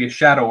object could be a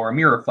shadow or a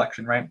mirror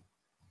reflection, right?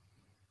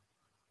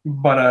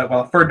 But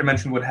a 3rd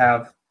dimension would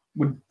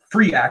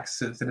 3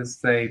 axes. That is,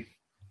 say,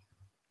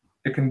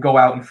 it can go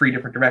out in 3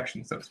 different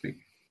directions, so to speak.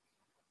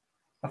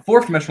 A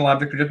 4th dimensional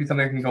object would just be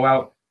something that can go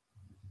out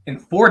in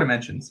 4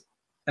 dimensions.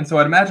 And so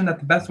I'd imagine that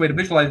the best way to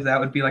visualize that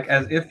would be like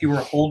as if you were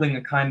holding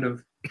a kind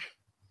of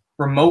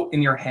remote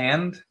in your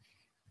hand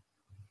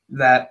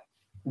that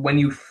when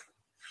you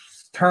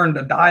turned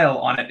a dial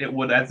on it, it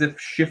would as if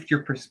shift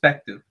your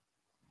perspective.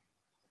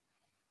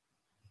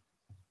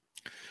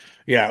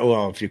 Yeah,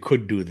 well, if you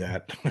could do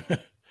that.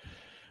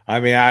 I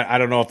mean, I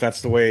don't know if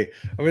that's the way.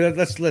 I mean,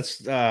 let's.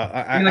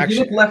 You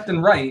look left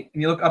and right,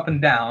 and you look up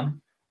and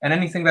down, and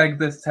anything that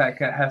exists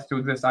has to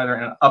exist either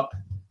in an up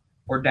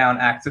or down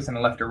axis and a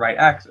left or right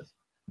axis,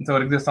 and so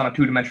it exists on a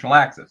 2-dimensional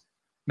axis.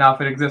 Now,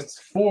 if it exists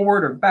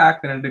forward or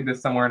back, then it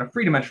exists somewhere in a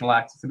 3-dimensional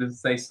axis. It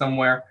is, say,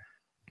 somewhere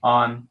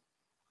on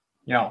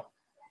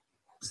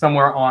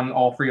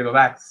all 3 of those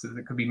axes.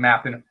 It could be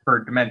mapped in a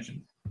 3rd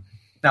dimension.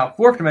 Now,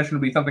 4th dimension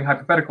would be something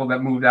hypothetical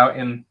that moved out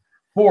in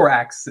 4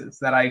 axes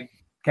that I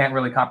can't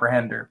really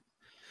comprehend or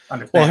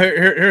understand. Well,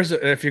 here's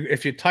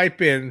if you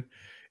type in,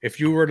 if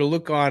you were to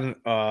look on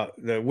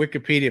the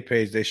Wikipedia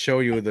page, they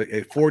show you the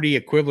 4D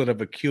equivalent of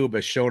a cube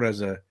as shown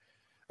as it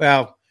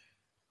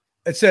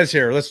says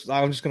here.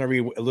 I'm just going to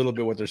read a little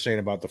bit what they're saying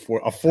about a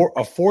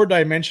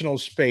 4-dimensional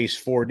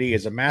space. 4D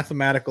is a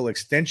mathematical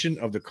extension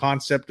of the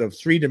concept of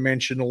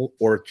 3-dimensional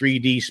or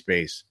 3D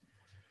space.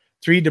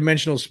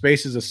 3-dimensional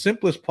space is the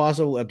simplest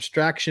possible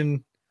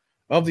abstraction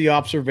of the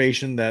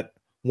observation that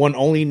one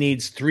only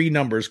needs 3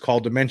 numbers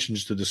called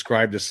dimensions to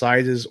describe the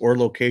sizes or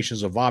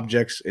locations of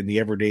objects in the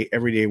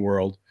everyday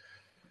world.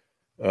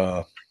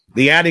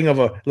 The adding of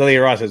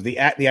Lilia Ross says the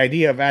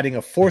idea of adding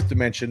a 4th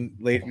dimension,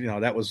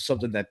 that was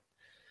something that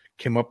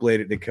came up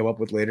later. They came up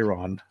with later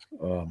on.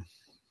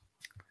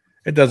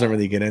 It doesn't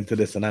really get into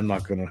this, and I'm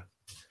not gonna.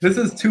 This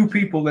is 2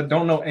 people that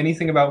don't know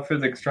anything about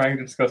physics trying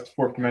to discuss the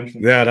 4th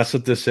dimension. Yeah, that's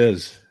what this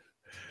is.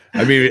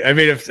 I mean,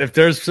 if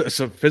there's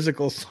some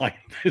physical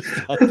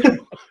scientists out there,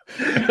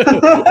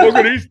 Look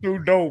at these two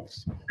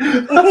dopes.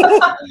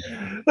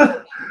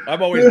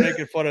 I'm always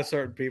making fun of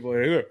certain people.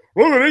 Look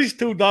at these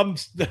two dumb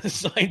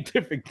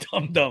scientific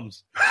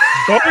dum-dums.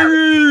 Fourth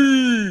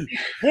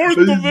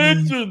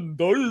dimension.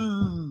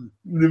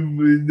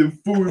 The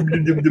fourth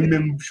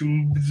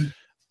dimension.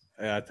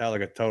 Yeah, I sound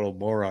like a total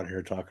moron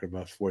here talking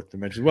about fourth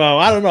dimension. Well,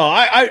 I don't know.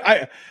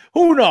 I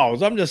who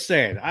knows? I'm just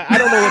saying. I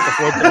don't know what the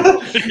fourth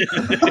dimension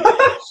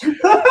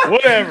is.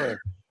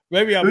 Whatever.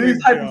 Maybe I'm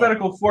these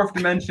hypothetical fourth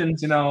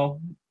dimensions,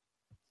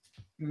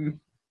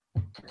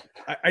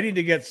 I need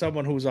to get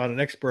someone who's an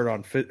expert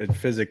on in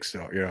physics,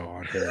 on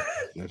here.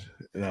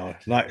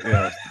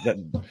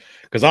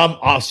 Because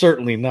I'm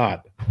certainly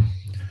not.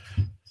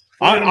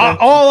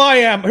 All I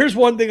am. Here's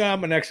one thing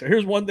I'm an expert.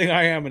 Here's one thing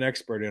I am an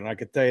expert in. I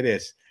can tell you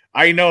this.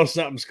 I know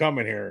something's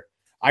coming here.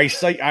 I've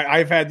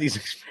had these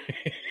experiences.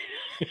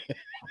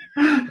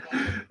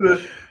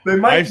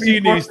 I've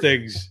seen these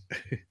things.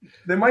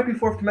 There might be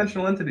fourth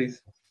dimensional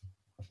entities.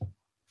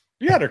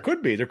 Yeah, there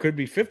could be. There could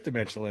be fifth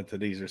dimensional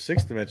entities or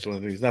sixth dimensional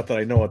entities. Not that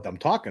I know what I'm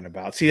talking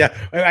about. See,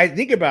 I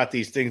think about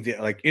these things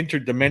like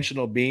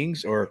interdimensional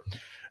beings, or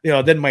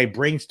then my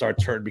brain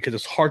starts hurting because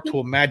it's hard to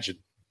imagine.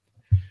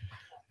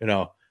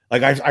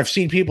 Like I've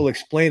seen people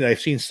explain it. I've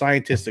seen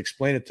scientists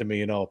explain it to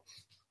me.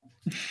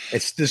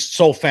 It's just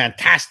so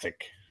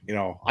fantastic.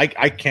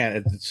 I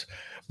can't.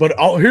 But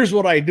here's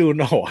what I do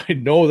know. I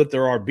know that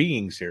there are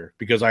beings here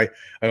because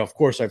of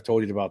course, I've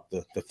told you about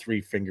the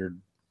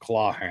 3-fingered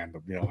claw hand.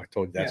 I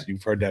told you that. Yeah.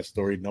 You've heard that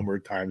story a number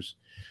of times.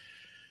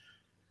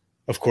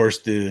 Of course,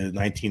 the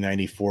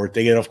 1994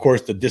 thing, and of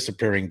course, the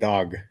disappearing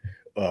dog.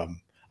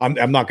 I'm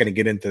not going to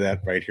get into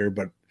that right here,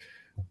 but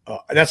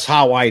that's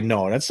how I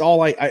know. That's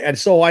all and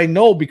so I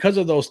know because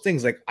of those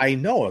things. Like I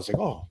know, I was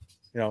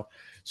like,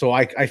 so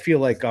I feel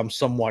like I'm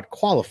somewhat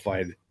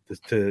qualified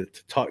to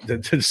talk to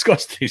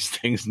discuss these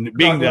things,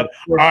 being that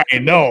I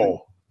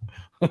know.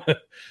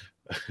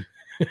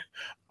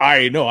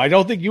 I know. I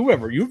don't think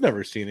you've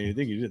never seen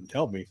anything. You didn't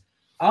tell me.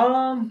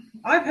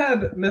 I've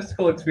had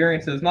mystical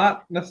experiences,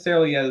 not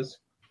necessarily as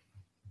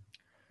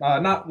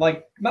not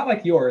like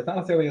yours, not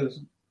necessarily as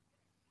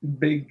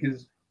big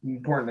as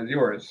important as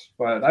yours,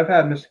 but I've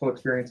had mystical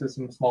experiences,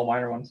 some small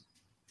minor ones.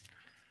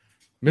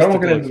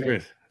 Mystical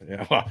experience.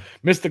 Yeah, well,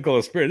 mystical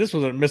experience. This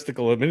wasn't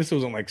mystical. I mean, this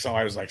wasn't like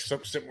I was like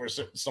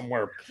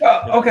somewhere.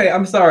 Okay,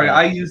 I'm sorry.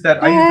 I use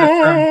that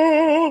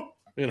term.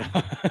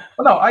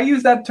 No, I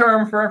use that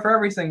term for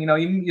everything.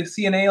 You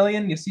see an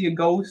alien, you see a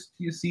ghost,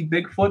 you see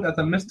Bigfoot. That's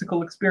a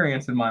mystical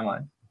experience in my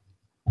mind.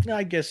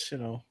 I guess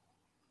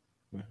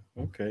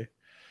okay.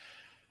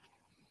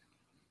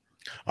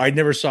 I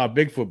never saw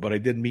Bigfoot, but I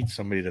did meet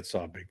somebody that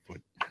saw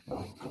Bigfoot,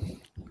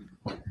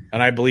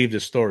 and I believe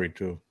this story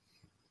too.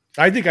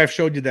 I think I've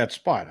showed you that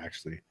spot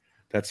actually.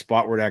 That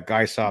spot where that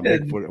guy saw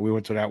Bigfoot. We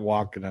went to that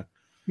walk and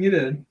you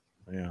did.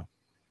 Yeah,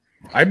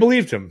 I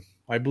believed him.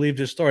 I believed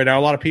his story. Now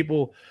a lot of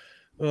people.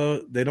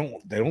 They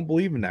don't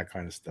believe in that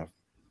kind of stuff.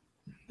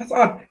 That's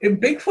odd.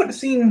 Bigfoot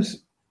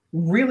seems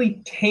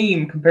really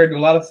tame compared to a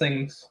lot of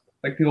things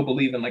like people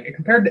believe in. Like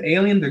compared to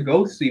aliens or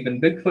ghosts,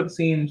 even Bigfoot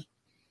seems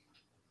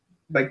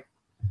like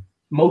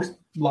most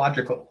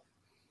logical.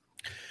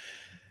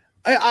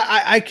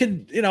 I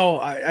could,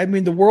 I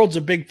mean, the world's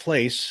a big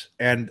place,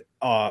 and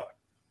I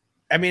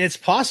mean, it's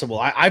possible.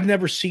 I've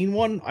never seen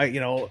one.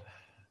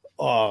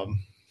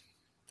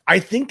 I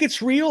think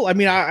it's real. I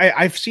mean,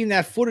 I've seen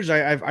that footage.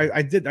 I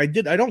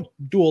don't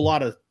do a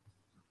lot of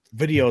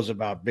videos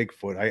about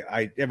Bigfoot.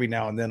 I every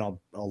now and then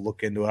I'll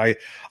look into it.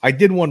 I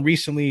did one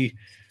recently,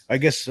 I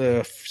guess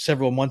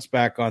several months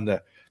back on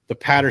the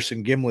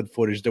Patterson Gimlin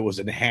footage that was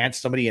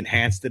enhanced. Somebody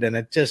enhanced it,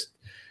 and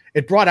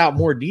it brought out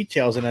more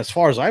details. And as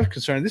far as I'm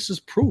concerned, this is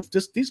proof.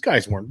 These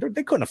guys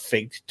they couldn't have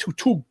faked.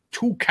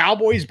 Two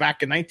cowboys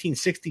back in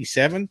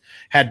 1967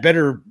 had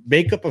better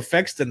makeup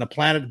effects than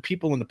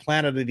people in the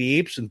Planet of the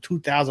Apes in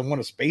 2001: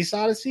 A Space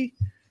Odyssey.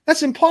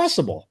 That's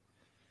impossible.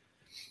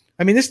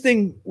 I mean, this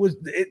thing was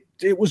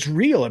it was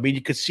real. I mean,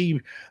 you could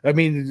see. I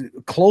mean,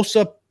 close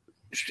up,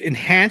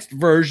 enhanced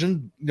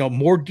version.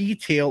 More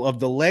detail of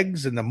the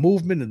legs and the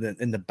movement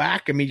in the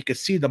back. I mean, you could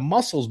see the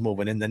muscles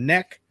moving in the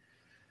neck.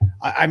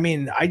 I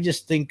mean, I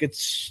just think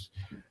it's,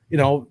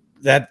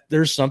 that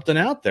there's something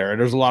out there.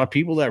 And there's a lot of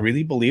people that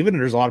really believe it, and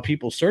there's a lot of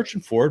people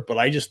searching for it. But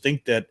I just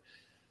think that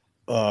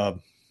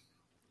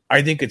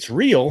I think it's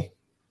real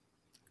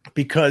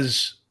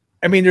because,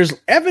 I mean, there's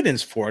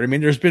evidence for it. I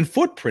mean, there's been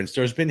footprints,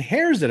 there's been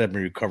hairs that have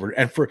been recovered.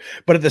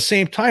 But at the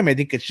same time, I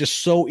think it's just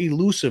so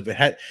elusive.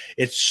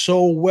 It's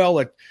so well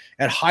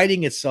at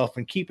hiding itself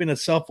and keeping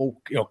itself,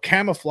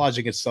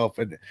 camouflaging itself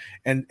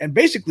and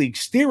basically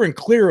steering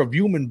clear of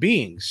human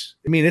beings.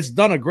 I mean, it's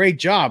done a great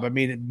job. I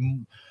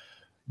mean,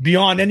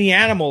 beyond any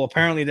animal,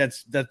 apparently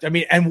I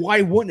mean, and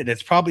why wouldn't it?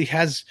 It's probably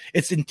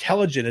it's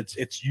intelligent.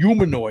 It's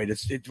humanoid.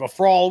 It's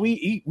for all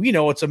we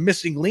know, it's a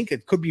missing link.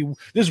 It could be,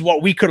 this is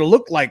what we could have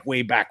looked like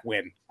way back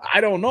when.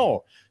 I don't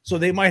know. So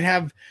they might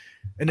have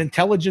an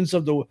intelligence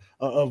of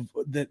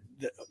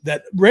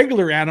that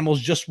regular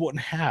animals just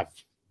wouldn't have.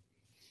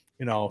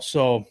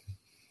 So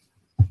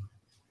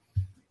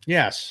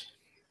yes,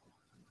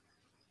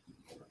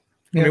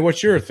 I mean,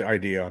 what's your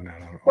idea on that?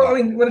 Well,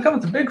 I mean, when it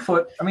comes to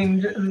Bigfoot, I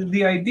mean,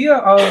 the idea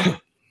of,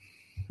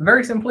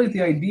 very simply,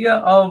 the idea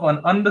of an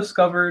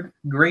undiscovered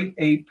great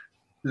ape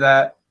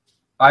that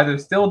either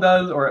still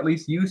does or at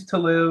least used to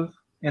live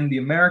in the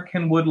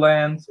American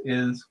woodlands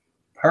is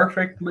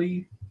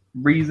perfectly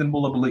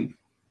reasonable to believe.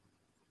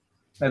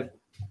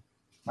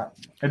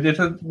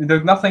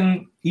 There's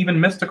nothing even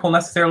mystical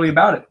necessarily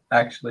about it,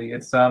 actually.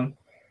 It's, I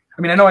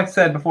mean, I know I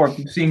said before,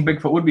 seeing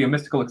Bigfoot would be a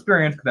mystical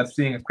experience because that's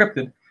seeing a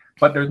cryptid,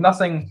 but there's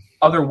nothing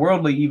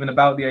otherworldly even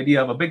about the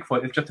idea of a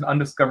Bigfoot. It's just an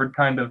undiscovered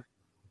kind of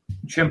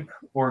chimp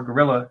or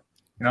gorilla,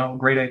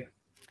 great ape.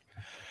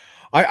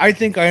 I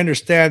think I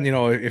understand,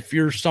 if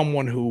you're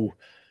someone who,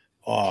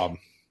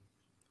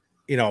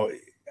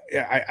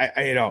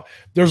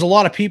 there's a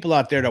lot of people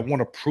out there that want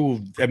to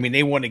prove, I mean,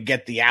 they want to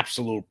get the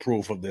absolute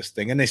proof of this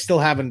thing, and they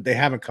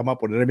haven't come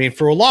up with it. I mean,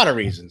 for a lot of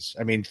reasons.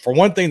 I mean, for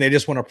one thing, they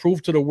just want to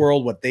prove to the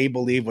world what they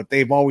believe, what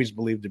they've always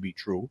believed to be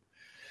true.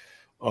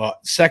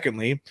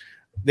 Secondly,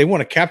 they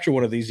want to capture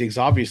one of these things.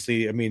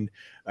 Obviously, I mean,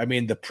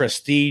 the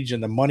prestige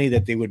and the money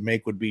that they would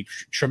make would be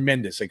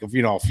tremendous. Like if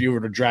you were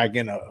to drag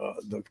in a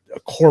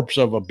corpse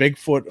of a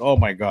Bigfoot, oh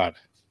my God.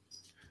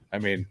 I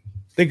mean,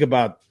 think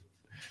about,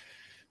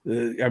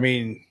 you're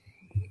going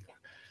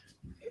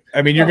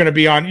to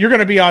be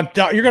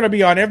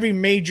on every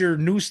major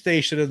news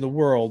station in the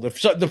world.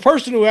 If the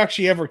person who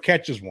actually ever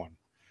catches one,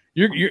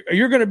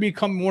 you're going to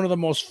become one of the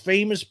most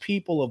famous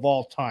people of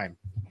all time.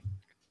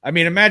 I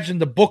mean, imagine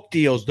the book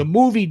deals, the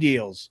movie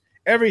deals,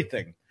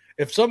 everything.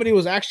 If somebody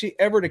was actually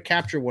ever to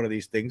capture one of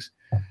these things,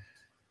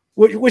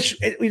 which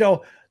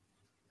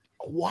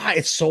why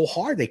it's so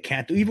hard, they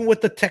can't do, even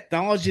with the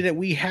technology that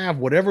we have,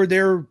 whatever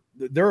their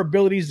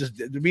abilities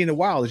to be in the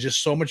wild is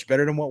just so much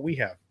better than what we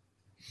have.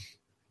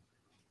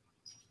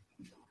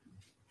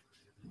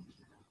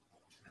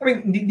 I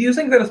mean, do you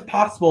think that it's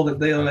possible that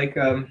they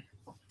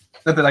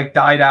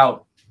died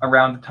out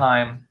around the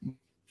time,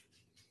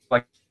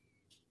 like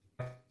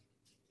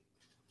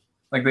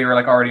they were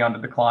already on the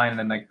decline,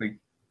 and then do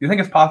you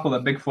think it's possible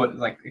that Bigfoot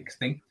is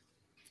extinct?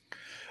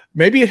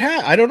 Maybe it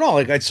had. I don't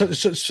know.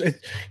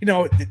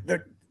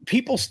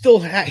 People still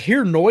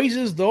hear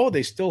noises, though.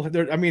 They still.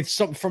 I mean,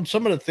 from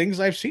some of the things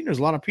I've seen, there's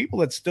a lot of people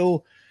that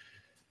still,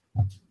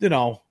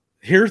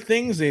 hear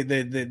things.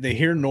 They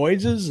hear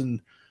noises, and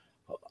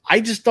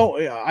I just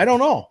don't. I don't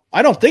know.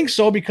 I don't think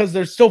so because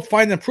they're still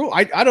finding proof.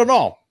 I don't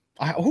know.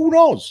 Who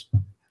knows?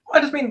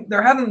 I just mean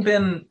there hasn't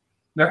been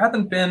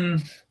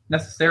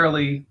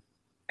necessarily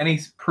any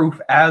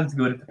proof as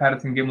good as the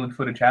Patterson Gimlin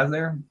footage has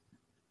there,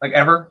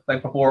 ever,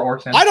 before or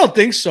since. I don't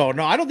think so.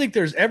 No, I don't think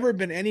there's ever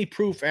been any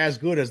proof as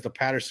good as the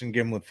Patterson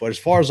Gimlin footage.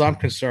 As far as I'm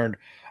concerned,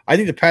 I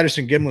think the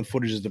Patterson Gimlin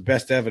footage is the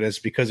best evidence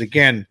because,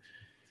 again,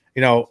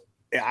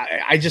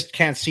 I just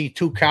can't see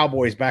two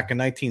cowboys back in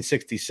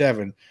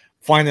 1967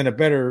 finding a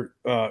better,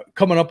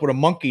 coming up with a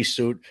monkey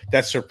suit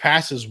that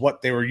surpasses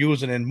what they were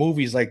using in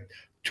movies like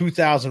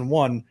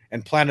 2001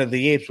 and Planet of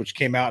the Apes, which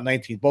came out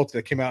both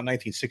that came out in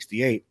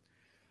 1968.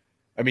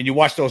 I mean, you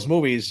watch those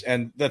movies,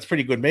 and that's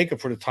pretty good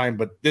makeup for the time.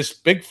 But this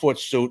Bigfoot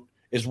suit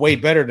is way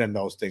better than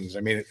those things.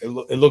 I mean,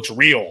 it looks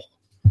real.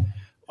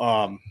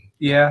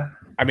 Yeah.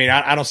 I mean,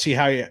 I don't see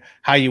how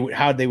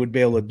they would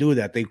be able to do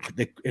that. They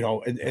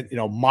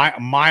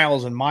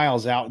miles and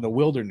miles out in the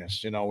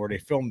wilderness, where they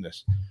filmed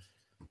this.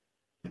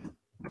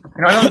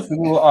 I know this is a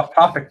little off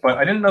topic, but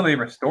I didn't know they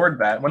restored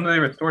that. When did they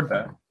restore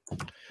that?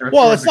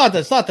 Well, it's not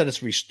that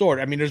it's restored.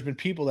 I mean, there's been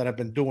people that have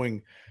been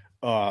doing.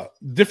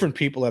 Different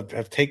people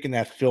have taken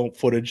that film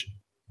footage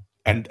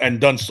and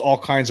done all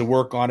kinds of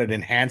work on it,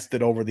 enhanced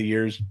it over the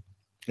years,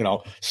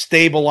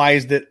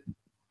 stabilized it,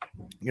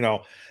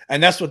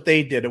 and that's what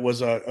they did. It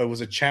was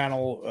a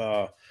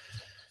channel,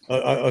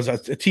 it was a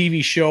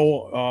TV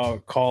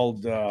show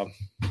called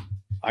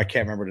I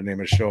can't remember the name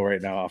of the show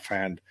right now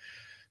offhand.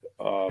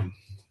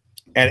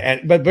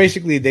 But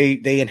basically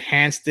they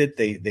enhanced it,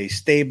 they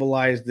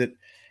stabilized it,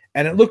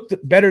 and it looked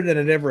better than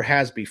it ever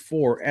has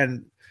before.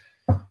 And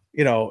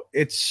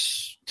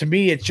it's, to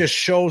me, it just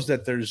shows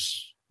that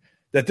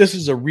this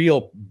is a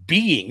real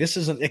being.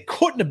 It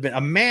couldn't have been,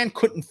 a man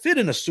couldn't fit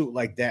in a suit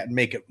like that and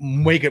make it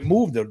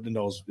move the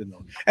nose.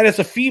 And it's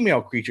a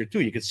female creature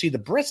too. You can see the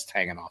breasts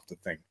hanging off the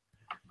thing.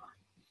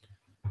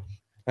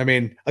 I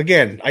mean,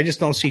 again, I just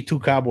don't see two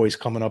cowboys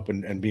coming up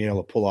and being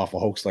able to pull off a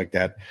hoax like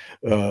that.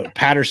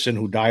 Patterson,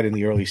 who died in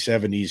the early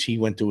 70s, he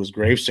went to his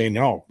grave saying,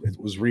 no, it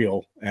was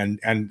real. And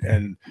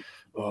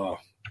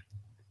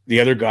the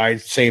other guy,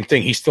 same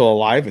thing. He's still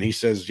alive, and he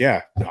says,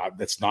 yeah,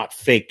 that's not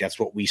fake. That's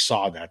what we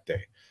saw that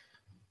day.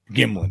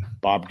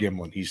 Bob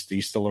Gimlin,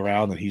 he's still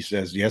around, and he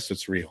says, yes,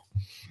 it's real.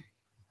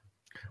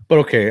 But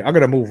okay, I'm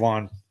going to move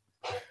on.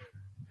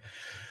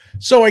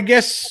 So I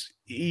guess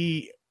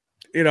you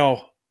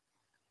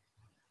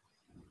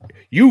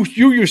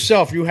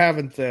yourself, you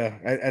haven't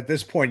at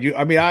this point.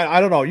 I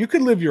don't know. You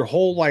could live your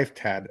whole life,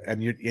 Tad,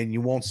 and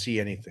you won't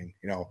see anything.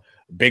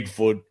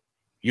 Bigfoot,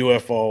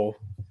 UFO.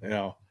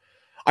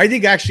 I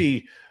think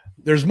actually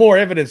there's more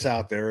evidence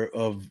out there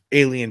of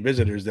alien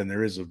visitors than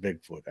there is of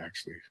Bigfoot.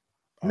 Actually,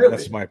 Really?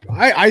 That's my.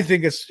 I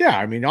think it's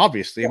I mean,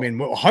 obviously, I mean,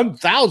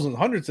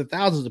 hundreds of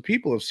thousands of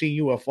people have seen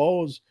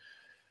UFOs.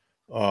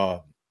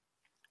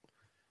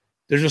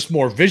 There's just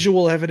more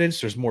visual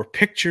evidence. There's more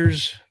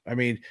pictures. I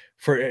mean,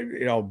 for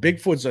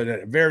Bigfoot's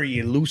a very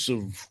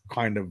elusive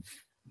kind of.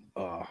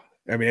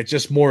 I mean, it's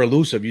just more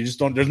elusive. You just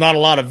don't. There's not a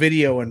lot of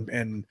video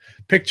and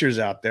pictures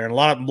out there, and a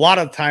lot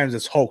of times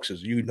it's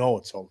hoaxes.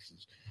 It's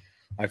hoaxes.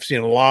 I've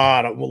seen a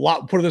lot.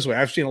 Put it this way,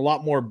 I've seen a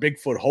lot more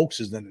Bigfoot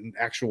hoaxes than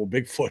actual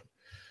Bigfoot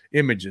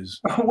images.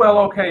 Well,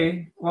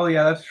 okay. Well,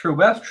 yeah, that's true.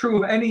 But that's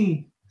true of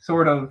any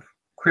sort of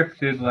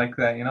cryptid like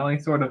that. Any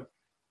sort of.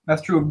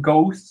 That's true of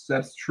ghosts.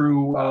 That's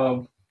true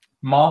of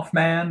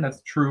Mothman.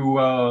 That's true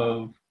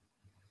of.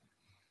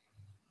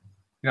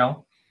 I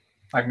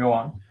can go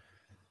on.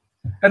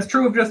 That's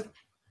true of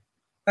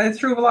it's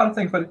true of a lot of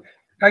things, but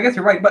I guess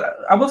you're right. But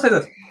I will say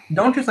this: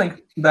 don't you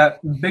think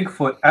that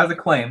Bigfoot, as a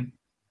claim,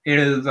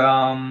 is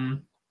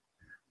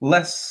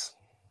less?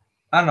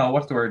 I don't know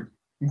what's the word.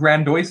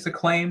 Grandiose to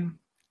claim.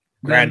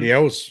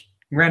 Grandiose,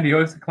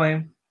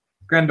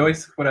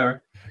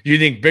 whatever. You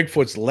think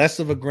Bigfoot's less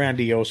of a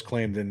grandiose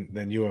claim than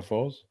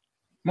UFOs?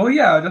 Well,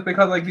 yeah, just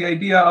because the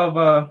idea of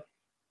a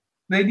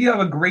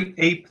great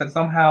ape that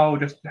somehow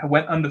just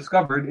went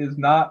undiscovered is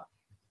not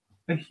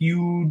a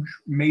huge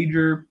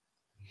major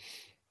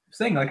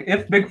thing. Like,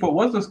 if Bigfoot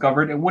was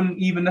discovered, it wouldn't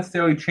even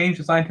necessarily change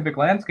the scientific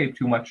landscape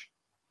too much.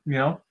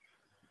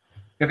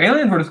 If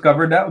aliens were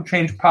discovered, that would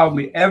change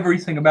probably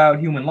everything about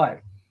human life.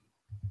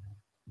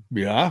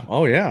 Yeah.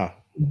 Oh, yeah.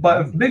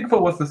 But if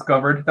Bigfoot was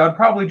discovered, that would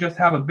probably just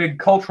have a big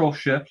cultural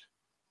shift.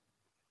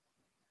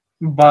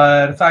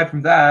 But aside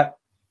from that,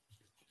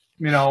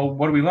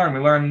 what do we learn? We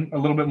learn a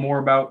little bit more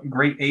about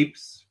great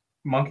apes,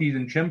 monkeys,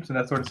 and chimps, and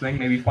that sort of thing.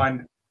 Maybe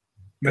find.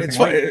 It's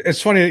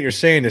funny that you're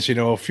saying this.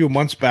 A few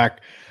months back,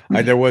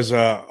 there was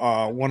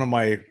one of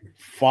my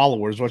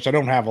followers, which I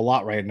don't have a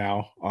lot right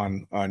now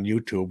on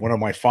YouTube. One of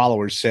my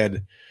followers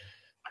said,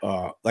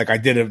 I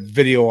did a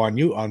video on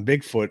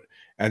Bigfoot.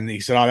 And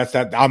he said, "Oh, that's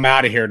that. I'm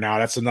out of here now.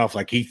 That's enough."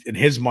 Like, in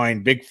his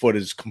mind, Bigfoot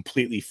is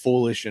completely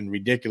foolish and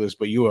ridiculous,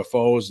 but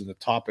UFOs and the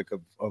topic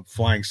of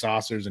flying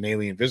saucers and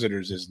alien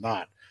visitors is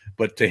not.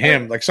 But to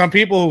him, like, some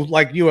people who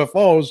like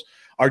UFOs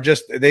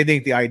they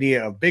think the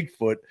idea of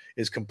Bigfoot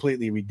is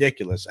completely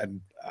ridiculous.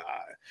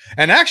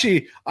 And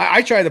actually,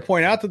 I tried to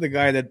point out to the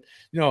guy that,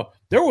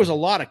 there was a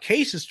lot of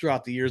cases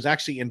throughout the years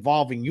actually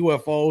involving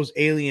UFOs,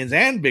 aliens,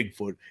 and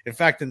Bigfoot. In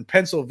fact, in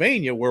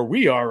Pennsylvania, where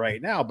we are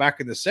right now, back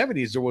in the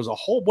 70s, there was a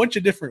whole bunch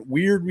of different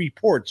weird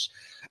reports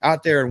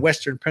out there in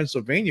Western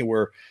Pennsylvania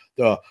where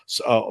the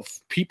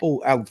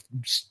people have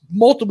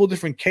multiple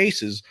different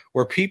cases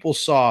where people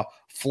saw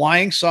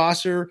flying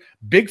saucer,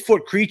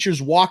 Bigfoot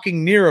creatures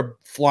walking near a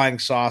flying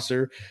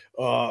saucer,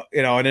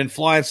 and then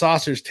flying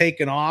saucers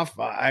taking off.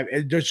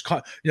 There's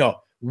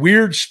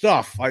weird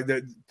stuff.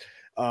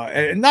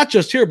 And not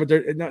just here, but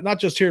not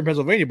just here in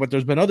Pennsylvania, but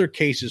there's been other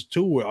cases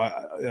too.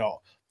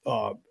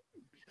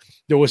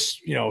 There was,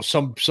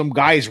 some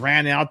guys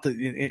ran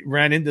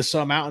into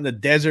some out in the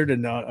desert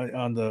and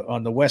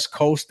on the West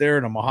Coast there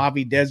in the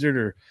Mojave Desert.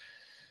 Or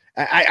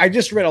I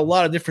just read a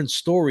lot of different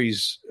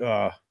stories.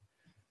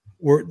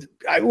 Where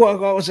I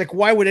was like,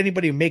 why would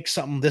anybody make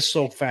something this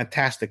so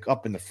fantastic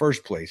up in the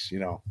first place?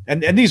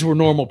 And these were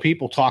normal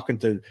people talking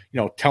to,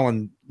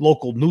 telling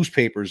local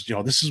newspapers,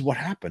 this is what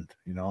happened,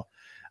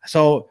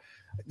 So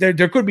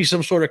there could be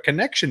some sort of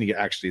connection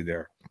actually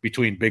there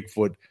between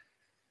Bigfoot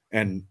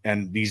and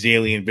these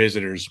alien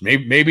visitors.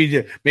 Maybe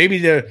the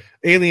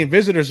alien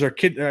visitors are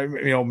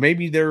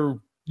maybe they're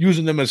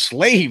using them as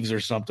slaves or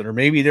something, or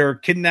maybe they're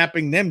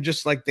kidnapping them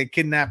just like they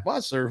kidnap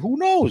us, or who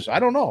knows? I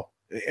don't know.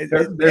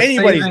 They're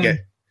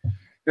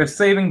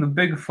saving the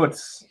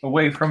Bigfoots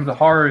away from the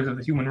horrors of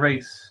the human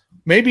race.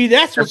 Maybe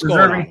that's what's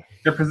going on.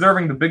 They're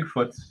preserving the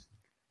Bigfoots.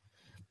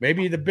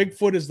 Maybe the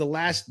Bigfoot is the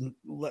last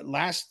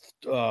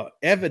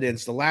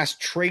evidence, the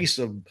last trace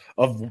of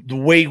the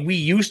way we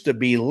used to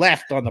be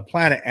left on the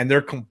planet, and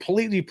they're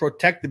completely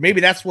protected. Maybe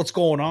that's what's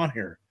going on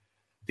here.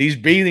 These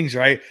beings,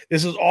 right?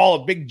 This is all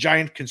a big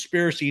giant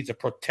conspiracy to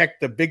protect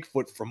the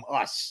Bigfoot from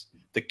us,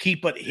 to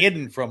keep it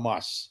hidden from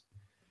us.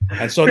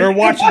 And so they're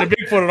watching the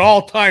Bigfoot at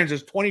all times.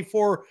 There's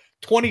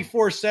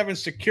 24/7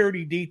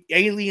 security,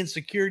 alien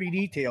security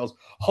details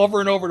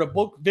hovering over the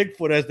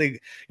Bigfoot as they,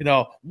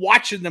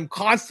 watching them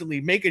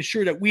constantly, making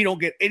sure that we don't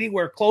get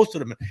anywhere close to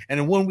them.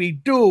 And when we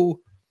do,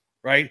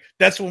 right,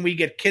 that's when we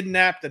get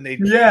kidnapped and they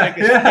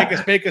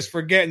make us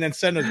forget and then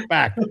send us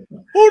back.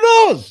 Who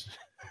knows?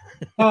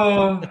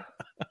 I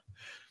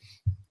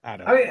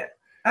don't know. I mean,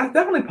 that's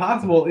definitely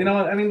possible. I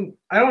don't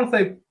want to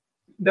say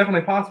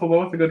definitely possible, but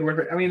what's a good word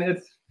for it? I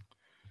mean,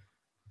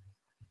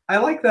 I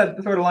like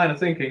that sort of line of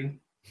thinking.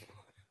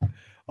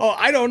 Oh,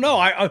 I don't know.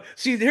 I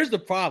see. Here's the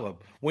problem: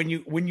 when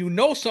you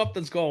know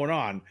something's going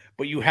on,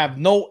 but you have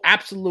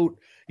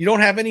you don't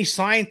have any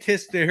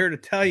scientists there here to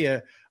tell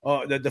you,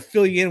 to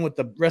fill you in with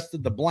the rest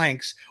of the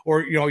blanks,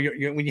 or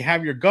when you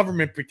have your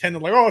government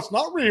pretending like, oh, it's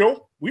not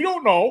real, we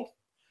don't know,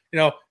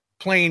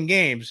 playing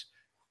games.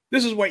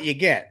 This is what you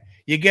get.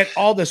 You get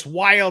all this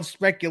wild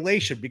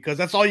speculation because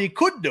that's all you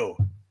could do.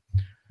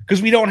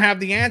 because we don't have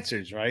the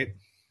answers, right?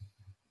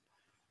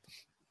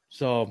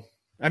 So,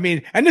 I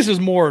mean, and this is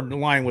more in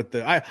line with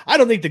I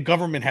don't think the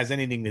government has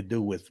anything to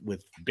do with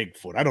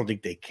Bigfoot. I don't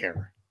think they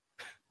care.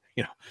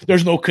 You know,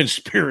 there's no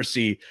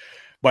conspiracy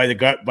by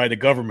the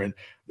government,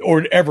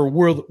 or ever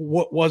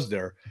what was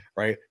there,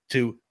 right?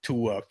 To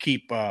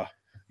keep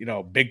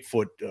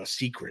Bigfoot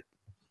secret.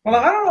 Well,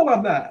 I don't know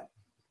about that.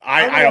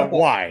 I don't.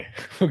 Why?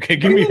 Okay,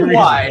 give me a reason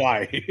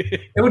why.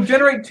 It would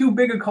generate too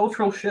big a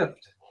cultural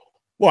shift.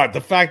 What,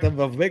 the fact of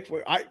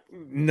Bigfoot? I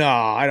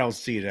don't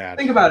see that.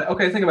 Think about it.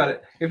 Okay, think about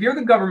it. If you're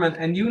the government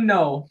and you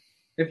know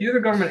that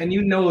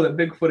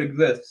Bigfoot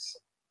exists,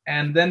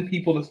 and then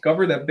people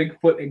discover that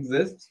Bigfoot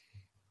exists,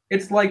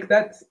 it's like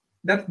that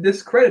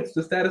discredits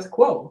the status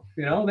quo.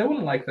 You know, they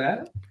wouldn't like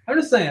that. I'm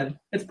just saying,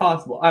 it's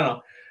possible. I don't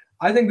know.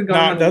 I think the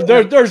government.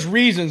 There's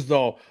reasons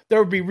though. There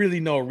would be really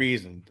no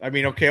reason. I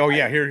mean, okay. Oh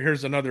yeah,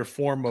 here's another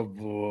form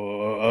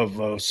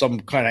of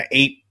some kind of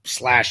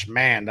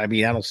ape/man. I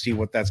mean, I don't see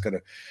what that's gonna.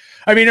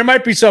 I mean, there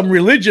might be some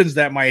religions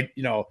that might,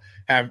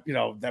 have,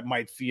 that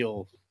might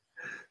feel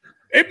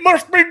it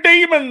must be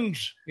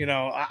demons.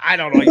 I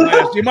don't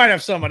know. You might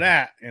have some of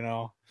that.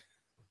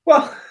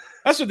 Well,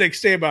 that's what they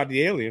say about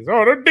the aliens.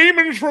 Oh, they're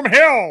demons from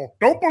hell.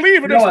 Don't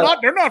believe it. It's not.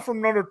 They're not from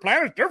another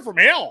planet. They're from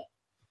hell.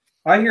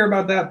 I hear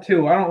about that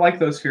too. I don't like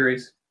those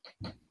theories.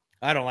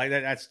 I don't like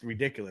that. That's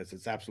ridiculous.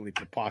 It's absolutely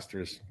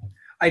preposterous.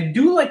 I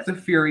do like the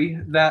theory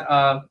that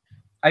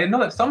I know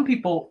that some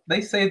people,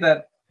 they say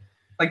that,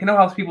 like,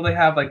 how people, they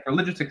have like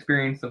religious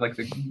experience of like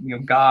the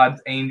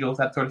gods, angels,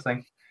 that sort of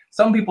thing.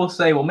 Some people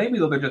say, well, maybe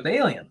they're just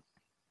aliens.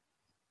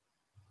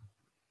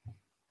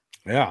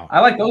 Yeah, I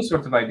like those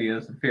sorts of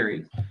ideas and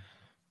theories.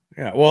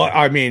 Yeah, well,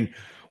 I mean,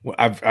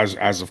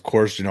 as of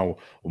course,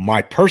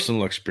 my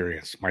personal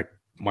experience,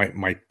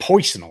 my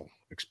personal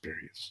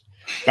experience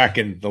back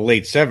in the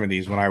late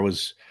 70s when I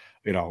was,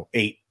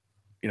 8,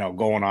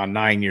 going on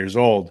 9 years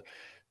old,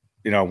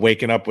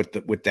 waking up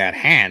with that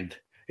hand,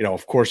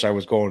 of course I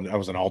was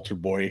an altar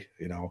boy,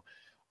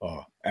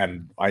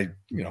 and I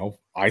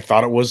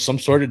thought it was some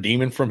sort of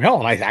demon from hell.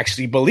 And I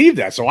actually believed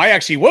that. So I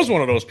actually was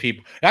one of those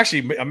people.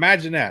 Actually,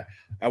 imagine that.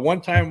 At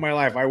one time in my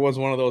life, I was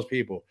one of those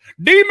people.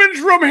 Demons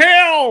from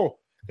hell!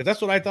 Because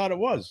that's what I thought it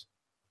was.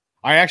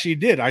 I actually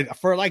did.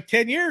 For like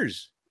 10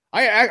 years.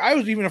 I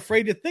was even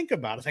afraid to think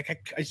about it. It's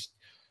like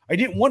I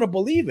didn't want to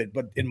believe it,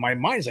 but in my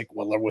mind, it's like,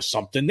 well, there was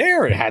something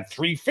there. It had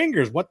 3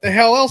 fingers. What the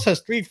hell else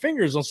has 3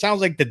 fingers? It sounds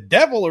like the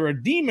devil or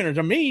a demon or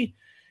to me.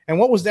 And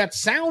what was that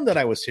sound that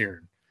I was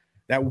hearing?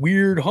 That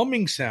weird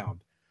humming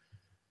sound.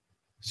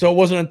 So it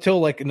wasn't until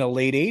like in the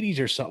late 80s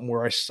or something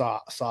where I saw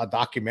a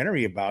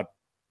documentary about,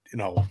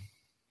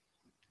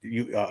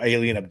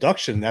 alien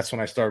abduction. That's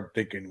when I started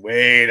thinking,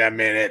 wait a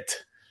minute.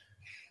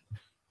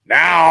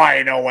 Now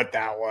I know what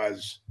that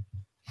was.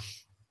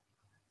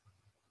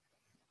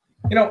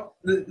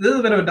 This is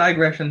a bit of a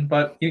digression,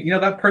 but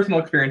that personal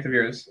experience of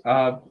yours,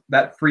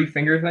 that 3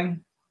 finger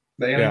thing.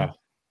 Yeah.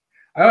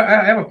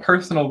 I have a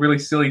personal, really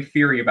silly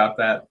theory about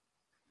that.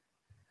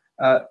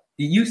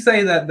 You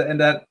say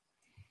that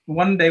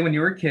one day when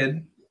you were a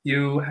kid,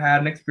 you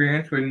had an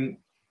experience when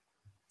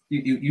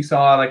you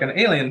saw like an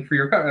alien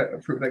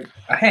for like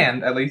a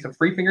hand, at least a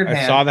 3-fingered hand.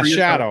 I saw the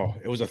shadow.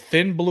 It was a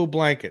thin blue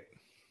blanket.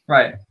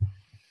 Right.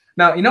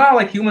 Now, how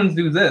like humans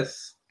do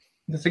this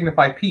to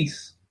signify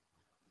peace?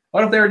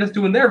 What if they were just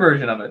doing their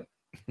version of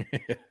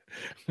it?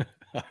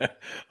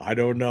 I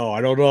don't know. I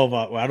don't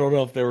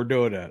know if they were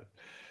doing that.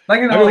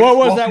 Like, what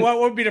was that? What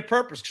would be the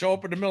purpose? Show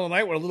up in the middle of the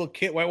night with a little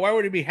kid? Why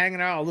would he be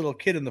hanging out with a little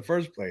kid in the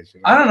first place?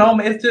 I don't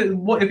know. It's just,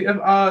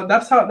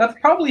 that's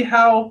probably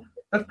how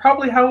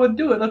it would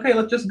do it. Okay,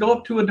 let's just go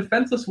up to a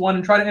defenseless one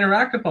and try to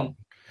interact with them.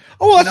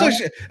 Oh, that's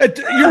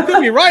you're going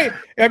to be right.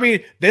 I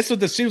mean, that's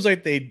what it seems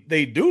like they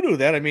do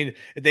that. I mean,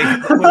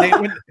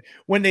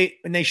 when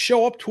they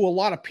show up to a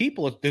lot of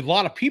people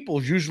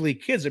is usually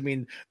kids. I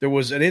mean, there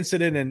was an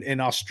incident in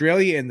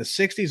Australia in the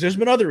 60s. There's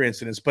been other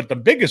incidents, but the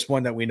biggest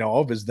one that we know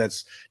of is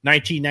that's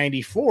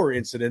 1994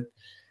 incident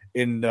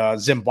in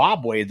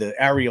Zimbabwe, the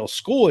Ariel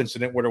school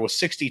incident, where there was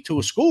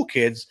 62 school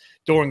kids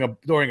during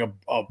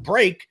a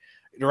break.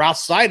 They're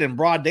outside in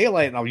broad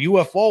daylight and a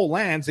UFO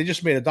lands. They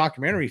just made a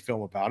documentary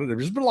film about it.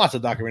 There's been lots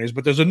of documentaries,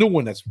 but there's a new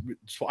one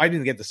I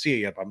didn't get to see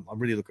it yet. I'm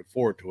really looking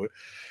forward to it.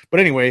 But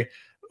anyway,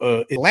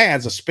 it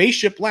lands, a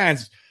spaceship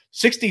lands.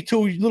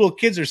 62 little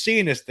kids are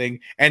seeing this thing,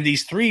 and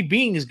these 3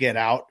 beings get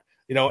out,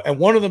 and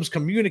one of them's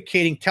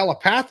communicating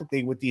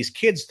telepathically with these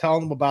kids,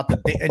 telling them about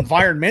the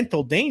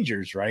environmental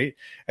dangers, right?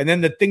 And then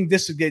the thing,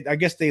 I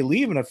guess they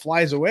leave and it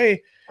flies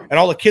away, and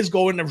all the kids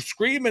go in there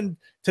screaming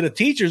to the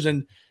teachers,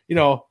 and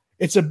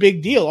it's a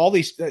big deal. All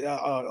these,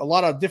 a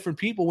lot of different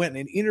people went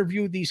and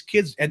interviewed these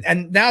kids,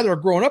 and now they're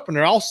growing up and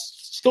they're all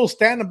still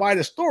standing by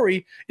the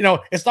story.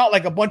 It's not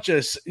like a bunch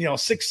of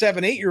 6,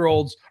 7,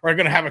 8-year-olds are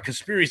going to have a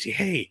conspiracy.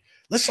 Hey,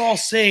 let's all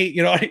say,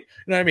 you know what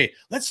I mean?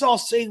 Let's all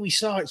say we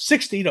saw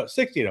 60 of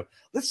them.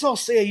 Let's all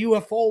say a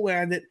UFO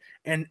landed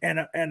and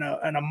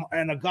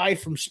a guy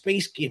from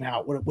space came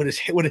out with his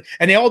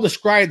and they all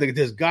described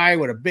this guy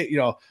with a big,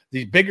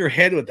 the bigger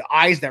head with the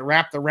eyes that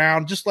wrapped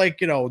around, just like,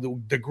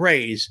 the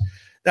Greys.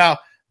 Now,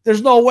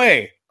 there's no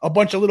way a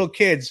bunch of little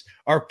kids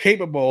are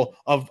capable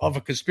of a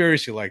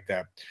conspiracy like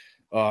that.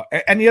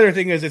 And the other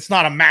thing is, it's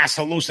not a mass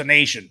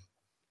hallucination.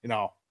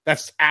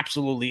 That's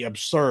absolutely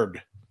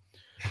absurd.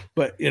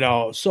 But,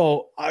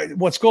 so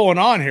what's going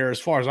on here, as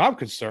far as I'm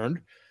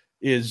concerned,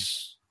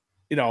 is,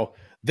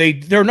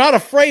 they're not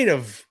afraid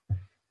of,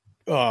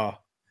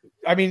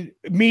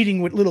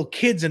 meeting with little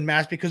kids in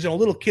mass, because,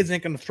 little kids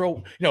ain't going to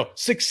throw,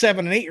 6,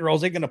 7, and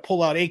 8-year-olds ain't going to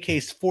pull out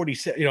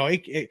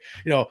AK-47,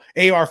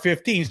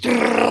 AR-15s.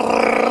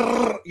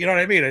 You know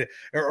what I mean?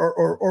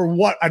 Or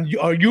what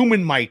a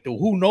human might do.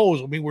 Who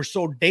knows? I mean, we're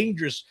so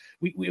dangerous.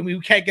 We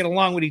can't get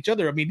along with each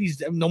other. I mean,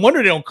 no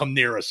wonder they don't come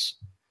near us.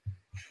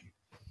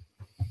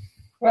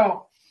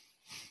 Well,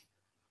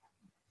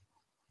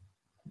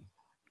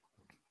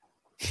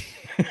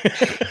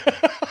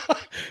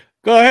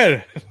 go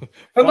ahead.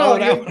 Oh,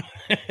 no,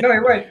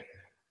 you're right.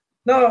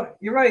 No,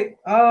 you're right.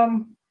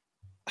 I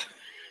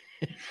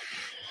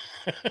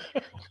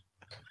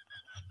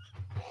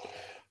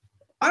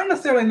don't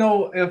necessarily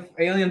know if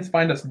aliens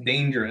find us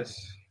dangerous.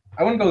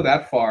 I wouldn't go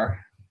that far.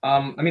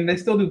 They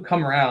still do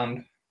come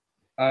around.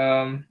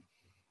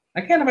 I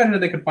can't imagine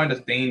that they could find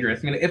us dangerous.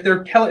 I mean, if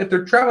they're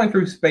traveling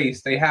through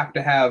space, they have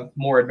to have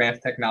more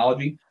advanced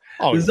technology.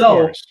 Oh, of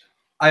so, course.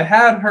 I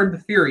had heard the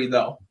theory,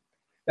 though,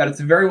 that it's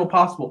very well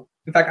possible.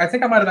 In fact, I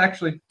think I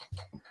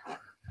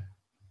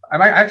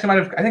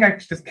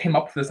just came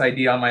up with this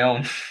idea on my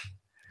own.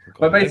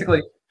 But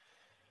basically,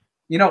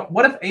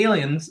 what if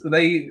aliens,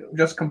 they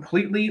just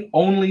completely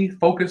only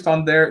focused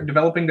on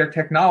developing their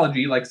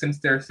technology, like since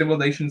their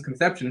civilization's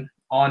conception,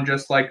 on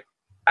just like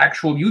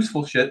actual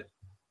useful shit.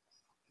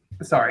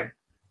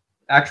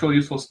 Actual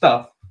useful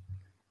stuff.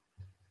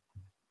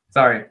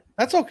 Sorry.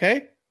 That's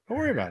okay. Don't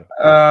worry about it.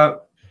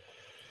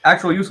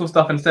 Actual useful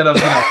stuff instead of,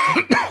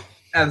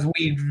 as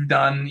we've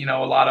done,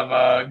 a lot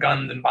of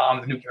guns and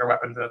bombs, and nuclear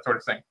weapons, that sort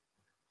of thing.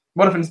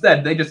 What if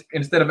instead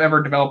instead of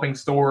ever developing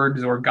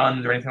swords or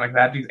guns or anything like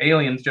that, these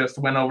aliens just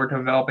went over to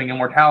developing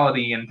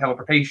immortality and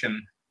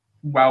teleportation,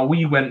 while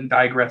we went and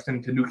digressed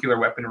into nuclear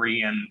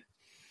weaponry and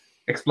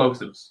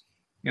explosives,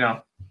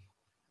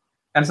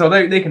 And so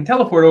they can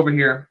teleport over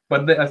here,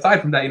 but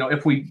aside from that,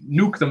 if we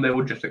nuke them, they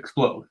would just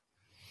explode.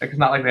 Like, it's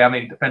not like they have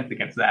any defense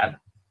against that.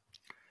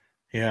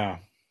 Yeah.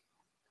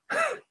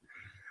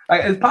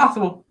 It's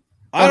possible.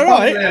 I don't know.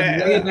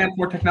 They advance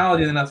more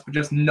technology than us, but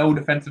just no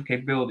defensive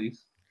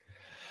capabilities.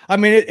 I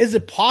mean, is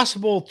it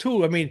possible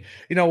too? I mean,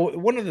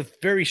 one of the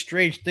very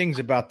strange things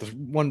about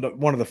one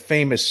of the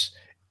famous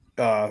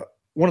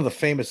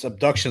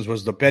abductions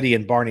was the Betty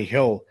and Barney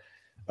Hill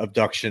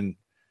abduction.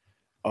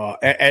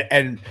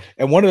 And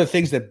one of the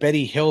things that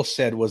Betty Hill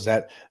said was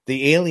that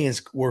the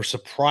aliens were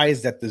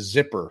surprised at the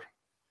zipper,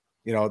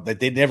 that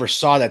they never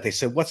saw that. They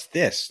said, "What's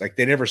this?" Like,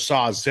 they never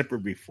saw a zipper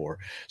before.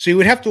 So you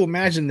would have to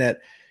imagine that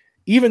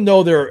even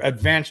though they're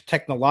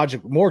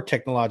more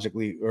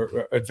technologically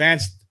or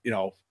advanced,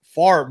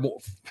 far more.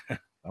 I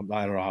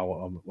don't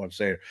know what I'm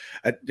saying.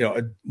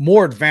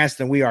 More advanced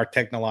than we are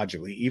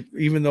technologically,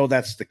 even though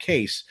that's the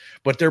case.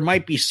 But there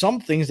might be some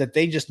things that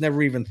they just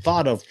never even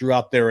thought of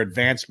throughout their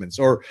advancements,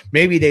 or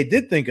maybe they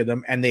did think of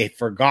them and they've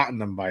forgotten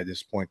them by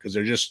this point because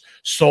they're just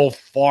so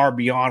far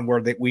beyond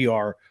where we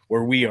are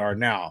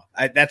now.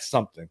 That's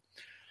something.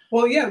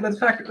 Well, yeah,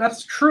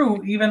 that's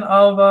true. Even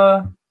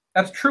of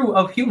that's true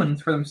of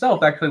humans for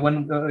themselves. Actually,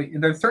 when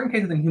there's certain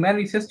cases in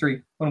humanity's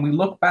history when we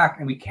look back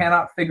and we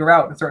cannot figure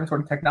out a certain sort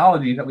of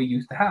technology that we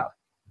used to have.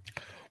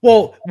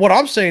 Well, what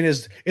I'm saying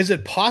is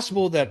it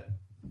possible that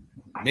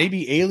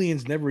maybe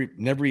aliens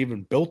never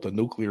even built a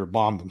nuclear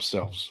bomb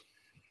themselves?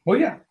 Well,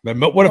 yeah.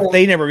 What if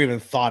they never even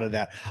thought of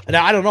that? And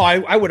I don't know.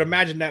 I would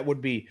imagine that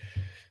would be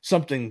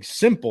something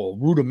simple,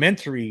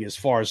 rudimentary, as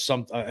far as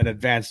an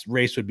advanced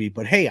race would be.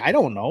 But hey, I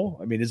don't know.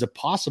 I mean, is it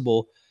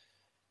possible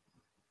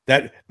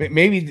that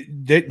maybe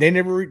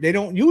they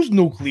don't use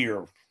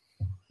nuclear?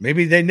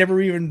 Maybe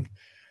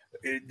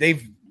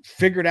they've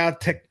figured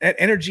out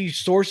energy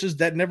sources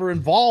that never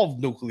involve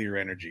nuclear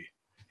energy.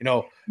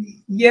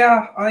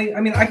 Yeah,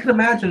 I could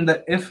imagine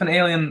that if an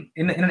alien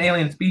in an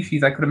alien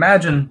species, I could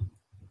imagine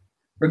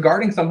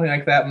regarding something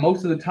like that.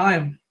 Most of the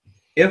time,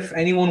 if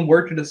anyone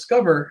were to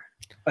discover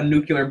a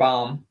nuclear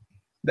bomb,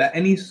 that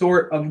any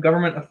sort of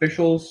government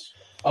officials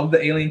of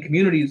the alien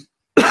communities,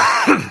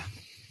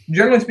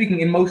 generally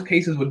speaking, in most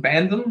cases would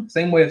ban them,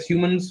 same way as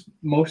humans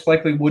most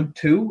likely would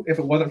too, if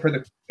it wasn't for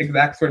the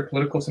exact sort of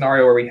political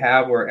scenario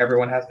where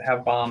everyone has to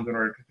have bombs in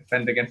order to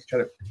defend against each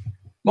other.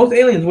 Most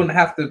aliens wouldn't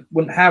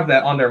have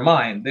that on their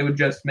mind. They would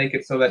just make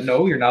it so that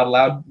no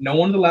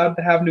one's allowed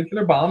to have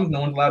nuclear bombs,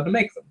 no one's allowed to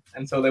make them.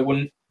 And so they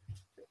would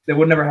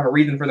never have a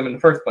reason for them in the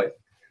first place.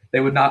 They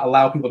would not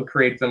allow people to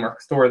create them or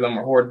store them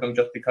or hoard them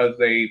just because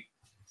they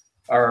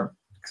are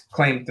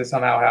claim to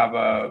somehow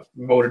have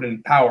voted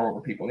in power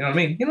over people. You know what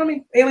I mean? You know what I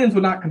mean? Aliens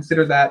would not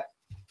consider that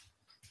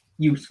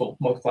useful,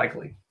 most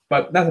likely.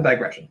 But that's a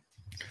digression.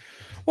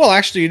 Well,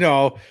 actually,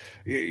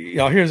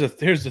 here's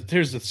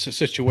the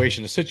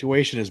situation. The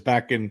situation is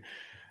back in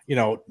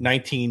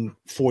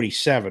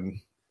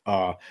 1947.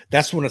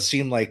 That's when it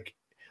seemed like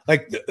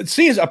it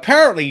seems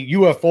apparently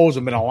UFOs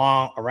have been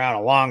around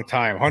a long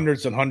time,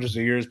 hundreds and hundreds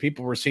of years.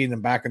 People were seeing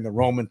them back in the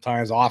Roman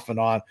times, off and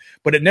on,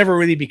 but it never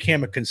really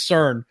became a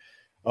concern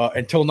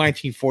until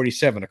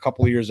 1947, a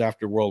couple of years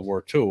after World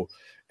War II,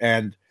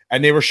 and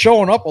they were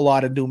showing up a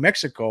lot in New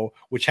Mexico,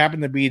 which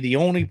happened to be the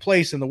only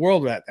place in the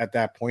world at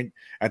that point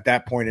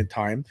in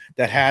time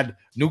that had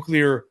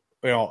nuclear,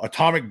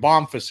 atomic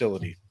bomb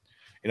facility.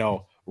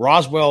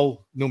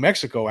 Roswell, New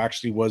Mexico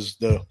actually was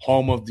the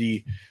home of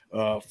the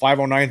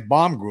 509th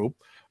Bomb Group,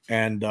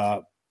 and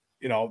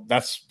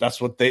that's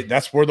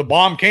where the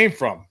bomb came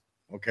from.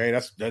 Okay,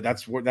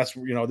 that's where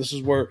this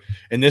is where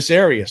in this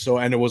area. So,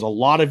 and there was a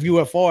lot of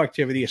UFO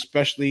activity,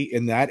 especially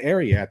in that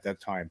area at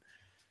that time,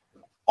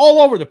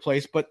 all over the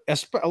place, but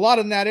a lot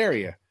in that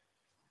area.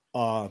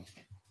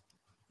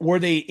 Were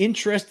they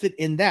interested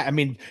in that? I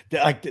mean,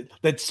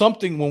 that's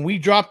something when we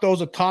dropped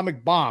those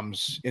atomic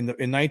bombs in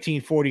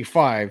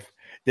 1945.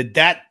 Did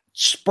that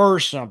spur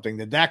something?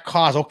 Did that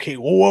cause? Okay,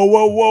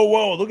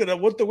 whoa! Look at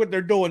what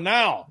they're doing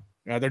now.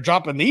 They're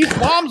dropping these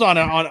bombs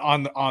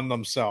on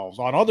themselves,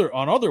 on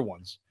other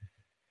ones.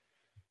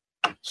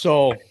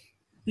 So,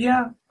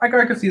 yeah, I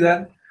could see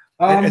that.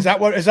 Is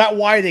that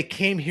why they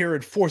came here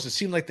in force? It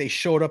seemed like they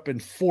showed up in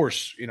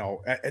force.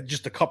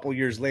 Just a couple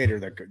years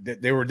later,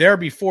 they were there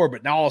before,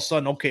 but now all of a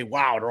sudden, okay,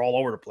 wow, they're all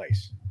over the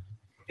place.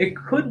 It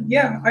could,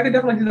 yeah, I could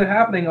definitely see that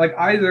happening. Like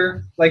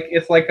either, like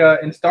it's like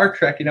in Star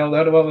Trek,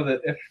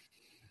 if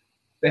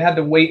they had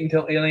to wait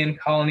until alien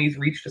colonies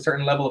reached a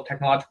certain level of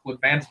technological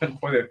advancement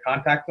before they would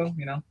contact them.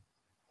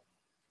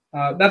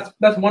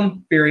 That's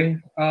one theory.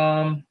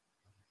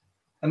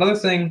 Another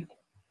thing,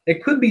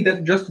 it could be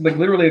that just like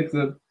literally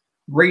the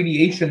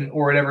radiation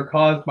or whatever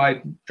caused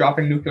by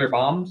dropping nuclear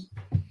bombs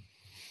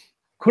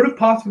could have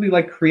possibly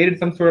created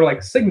some sort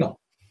of signal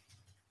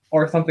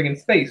or something in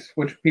space,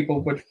 which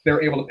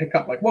they're able to pick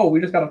up. Whoa,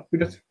 we just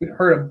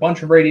heard a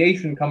bunch of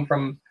radiation come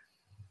from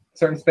a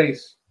certain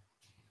space.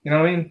 You know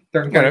what I mean?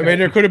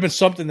 There could have been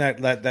something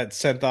that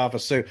sent off a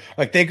signal.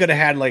 They could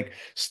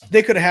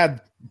have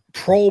had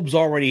probes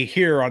already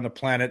here on the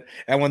planet,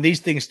 and when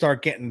these things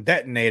start getting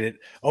detonated,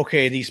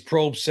 okay, these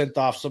probes sent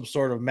off some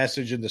sort of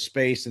message into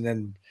space, and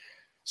then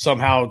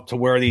somehow to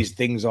where these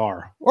things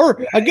are.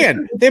 Or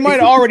again, they might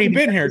have already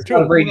been here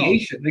too.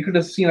 Radiation. They could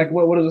have seen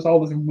what is this,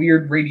 all this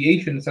weird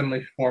radiation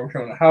suddenly formed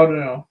from? How do you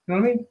know? You know what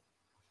I mean?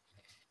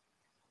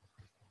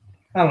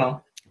 I don't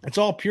know. It's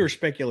all pure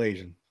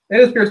speculation.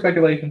 It is pure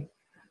speculation.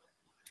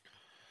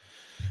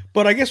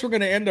 But I guess we're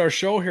going to end our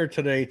show here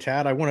today,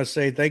 Tad. I want to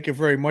say thank you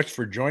very much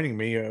for joining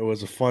me. It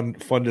was a fun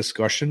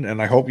discussion,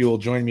 and I hope you will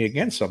join me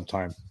again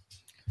sometime.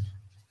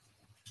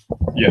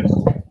 Yes.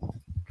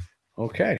 Okay.